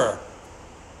 Victor, John?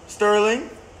 Sterling.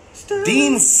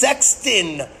 Dean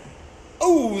Sexton.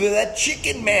 Oh, that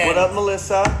chicken man. What up,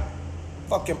 Melissa?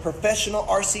 Fucking professional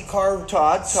RC car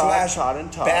Todd, slash Todd,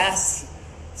 and Todd. bass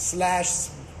slash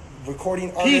recording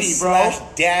Petey, artist bro. slash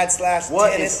dad slash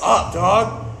What tennis. is up,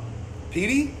 dog?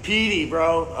 Petey? Petey,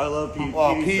 bro. I love Petey.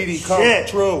 Oh, Petey's Petey, the come shit.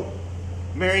 true.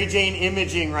 Mary Jane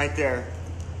Imaging right there.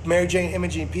 Mary Jane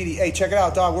Imaging, Petey. Hey, check it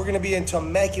out, dog. We're gonna be in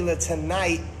Temecula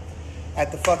tonight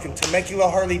at the fucking Temecula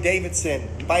Harley Davidson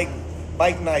bike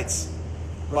nights.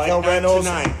 Raquel night Reynolds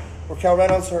tonight. Raquel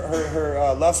Reynolds,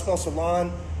 her Love Spell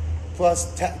Salon,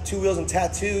 plus Two Wheels and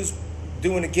Tattoos,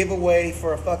 doing a giveaway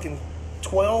for a fucking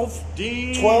 12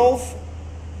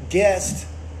 guest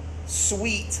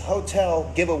suite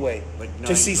hotel giveaway Like to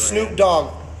 9 see grand. Snoop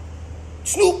Dogg.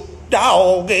 Snoop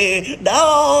Doggy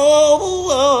Dogg.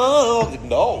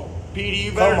 No. Petey,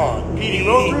 you better. Come on. Petey,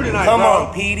 roll through tonight, Come bro.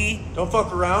 on, Petey. Don't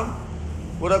fuck around.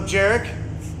 What up, Jarek?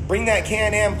 Bring that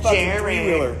Can-Am fucking Jerry.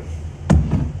 three-wheeler.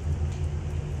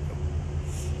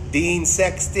 Dean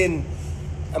Sexton.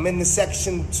 I'm in the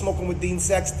section smoking with Dean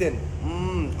Sexton.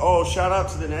 Oh, shout out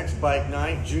to the next bike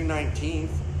night, June 19th.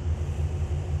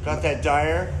 Got that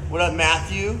Dyer. What up,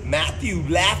 Matthew? Matthew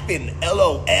laughing.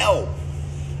 LOL.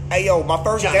 Hey, yo, my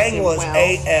first Johnson gang was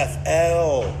Wells.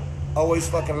 AFL. Always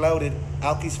fucking loaded.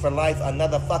 Alkies for life.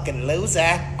 Another fucking loser.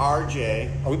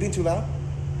 RJ. Are we being too loud?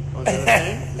 Oh, is that a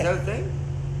thing? Is that a thing?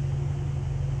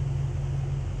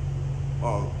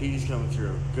 Oh, Petey's coming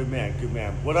through. Good man, good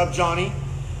man. What up, Johnny?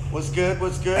 What's good?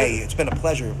 What's good? Hey, it's been a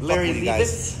pleasure. Larry fucking with you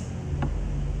guys. Liebitz.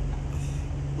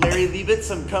 Larry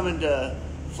Liebitz, I'm coming to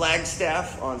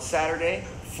Flagstaff on Saturday.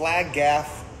 Flag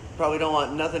gaff. Probably don't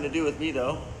want nothing to do with me,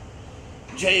 though.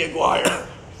 Jay Aguirre.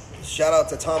 Shout out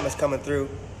to Thomas coming through.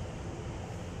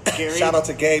 Gary. Shout out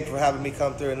to Gabe for having me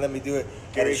come through and let me do it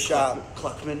at Gary his shop.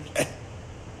 Cluckman.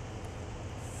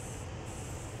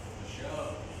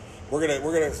 We're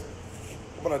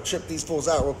gonna trip these fools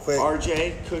out real quick.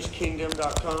 RJ,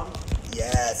 CushKingdom.com.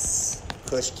 Yes,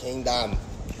 Kush Kingdom.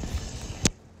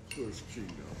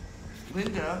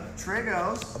 Linda,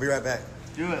 Trigos. I'll be right back.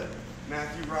 Do it.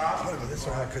 Matthew I'm Rob. gonna go this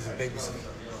way because the baby's.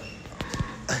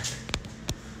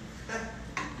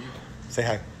 Say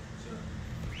hi.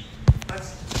 I'm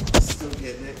still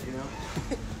getting it, you know?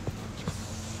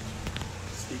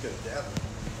 Speak of the devil.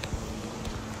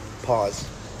 Pause.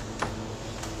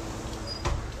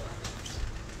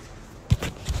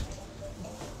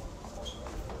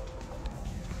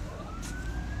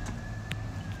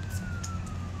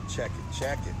 Check it,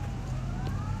 check it.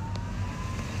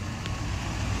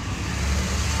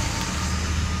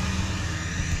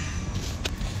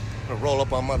 I'm gonna roll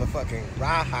up on motherfucking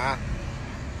Raha.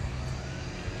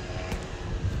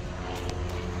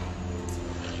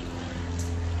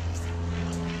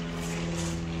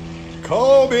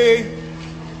 Kobe.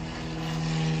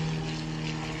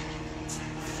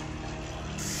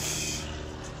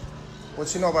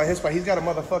 What you know about his fight? He's got a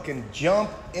motherfucking jump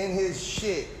in his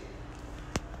shit.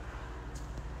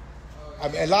 I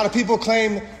mean, a lot of people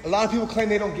claim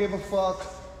they don't give a fuck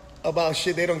about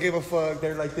shit. They don't give a fuck.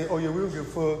 They're like, oh yeah, we don't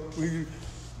give a fuck.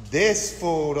 This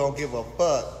fool don't give a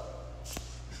fuck.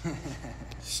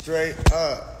 Straight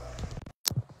up.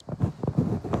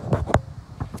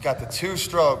 Got the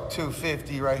 2-stroke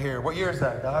 250 right here. What year is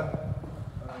that, dog?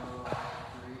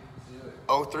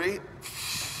 03?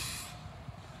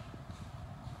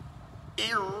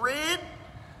 Red.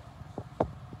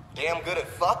 Damn good at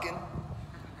fucking.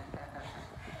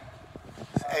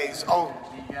 Hey,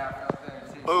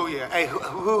 oh yeah. Hey,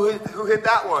 who hit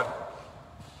that one?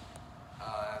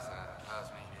 That was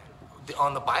me, dude.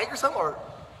 On the bike or something? Or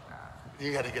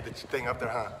you got to get the thing up there,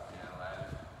 huh?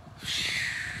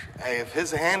 Hey, if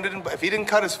he didn't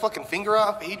cut his fucking finger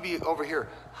off, he'd be over here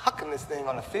hucking this thing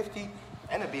on a 50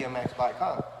 and a BMX bike,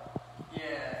 huh?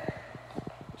 Yeah.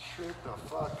 Trip the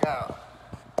fuck out.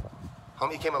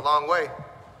 Homie came a long way.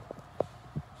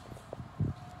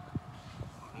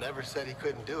 Never said he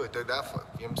couldn't do it. Dude, you know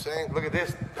what I'm saying? Look at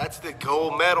this. That's the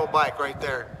gold medal bike right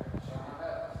there.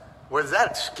 Where's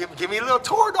that? Give me a little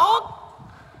tour, dog.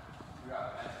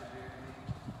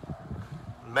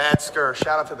 Metzger.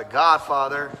 Shout out to the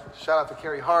Godfather. Shout out to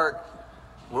Carrie Hart.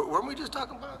 Weren't we just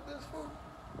talking about this fool?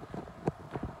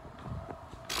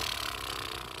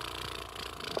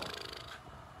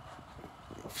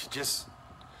 Just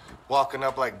walking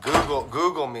up like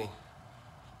Google me.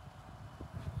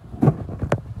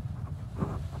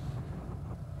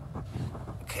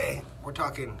 Okay, we're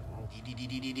talking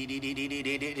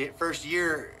First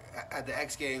year at the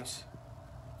X Games.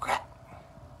 Crap.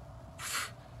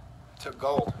 Took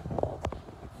gold.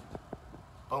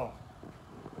 Boom.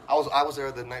 I was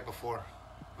there the night before.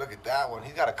 Look at that one.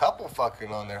 He's got a couple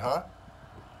fucking on there, huh?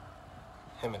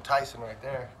 Him and Tyson right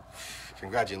there.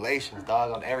 Congratulations,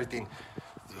 dog, on everything.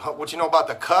 What you know about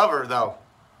the cover, though?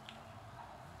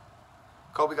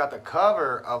 Kobe got the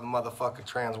cover of motherfucking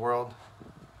Trans World.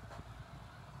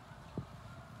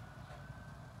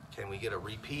 Can we get a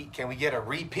repeat? Can we get a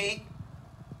repeat?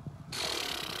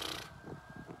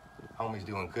 Homie's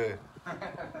doing good.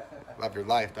 Love your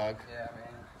life, dog. Yeah,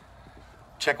 man.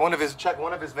 Check one of his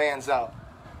vans out.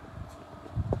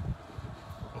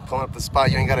 I'm pulling up the spot.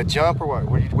 You ain't got to jump or what?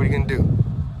 What are you gonna do?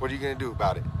 What are you gonna do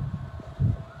about it?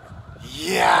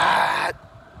 Yeah.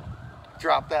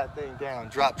 Drop that thing down.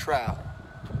 Drop trap.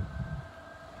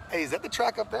 Hey, is that the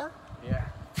track up there? Yeah.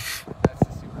 That's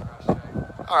the super crush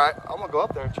track. All right, I'm gonna go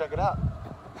up there and check it out.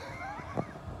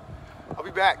 I'll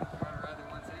be back. You want to ride the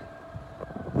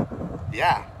 110?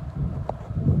 Yeah,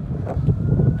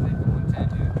 Take the 110,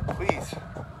 dude. please.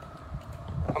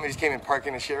 How many just came and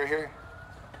parking and shit right here?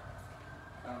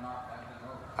 Don't knock that thing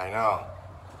over. I know.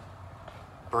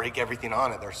 Break everything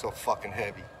on it. They're so fucking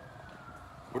heavy.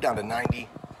 We're down to 90.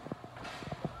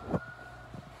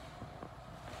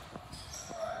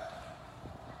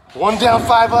 One down,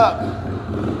 5 up.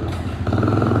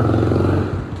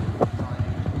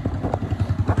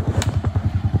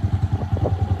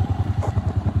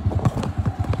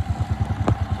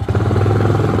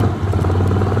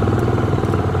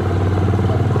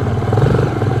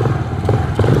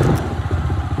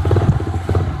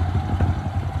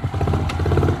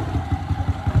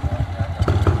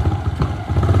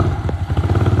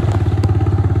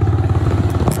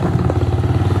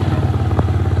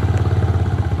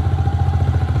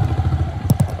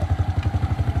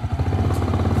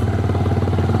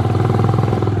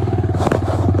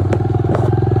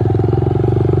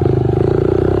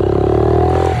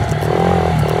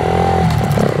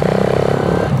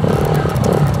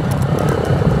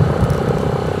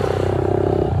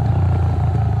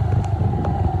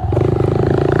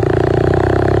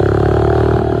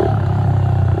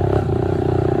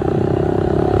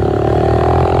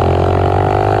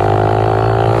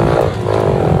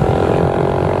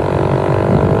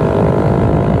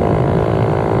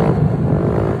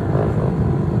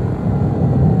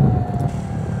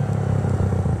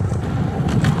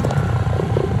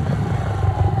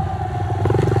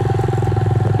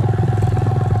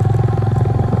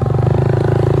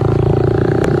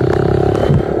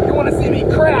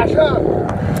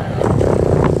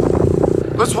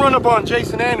 Let's run up on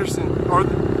Jason Anderson. Or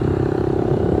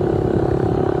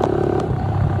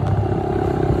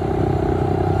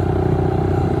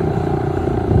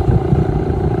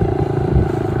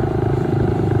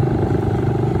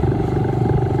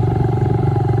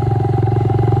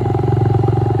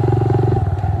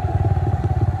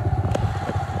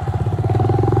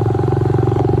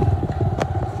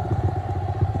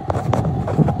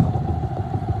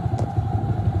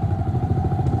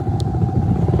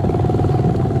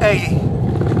hey,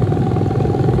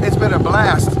 it's been a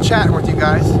blast chatting with you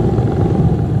guys.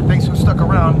 Thanks for stuck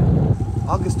around.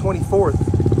 August 24th,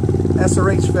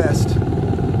 SRH Fest.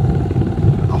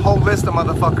 A whole list of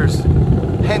motherfuckers.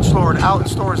 Henchlord out in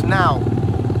stores now.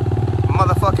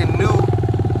 Motherfucking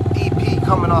new EP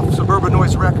coming off Suburban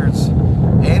Noize Records.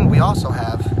 And we also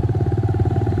have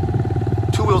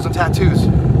Two Wheels and Tattoos,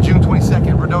 June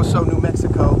 22nd, Ruidoso, New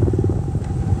Mexico.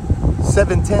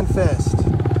 710 Fest,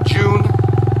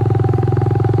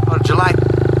 July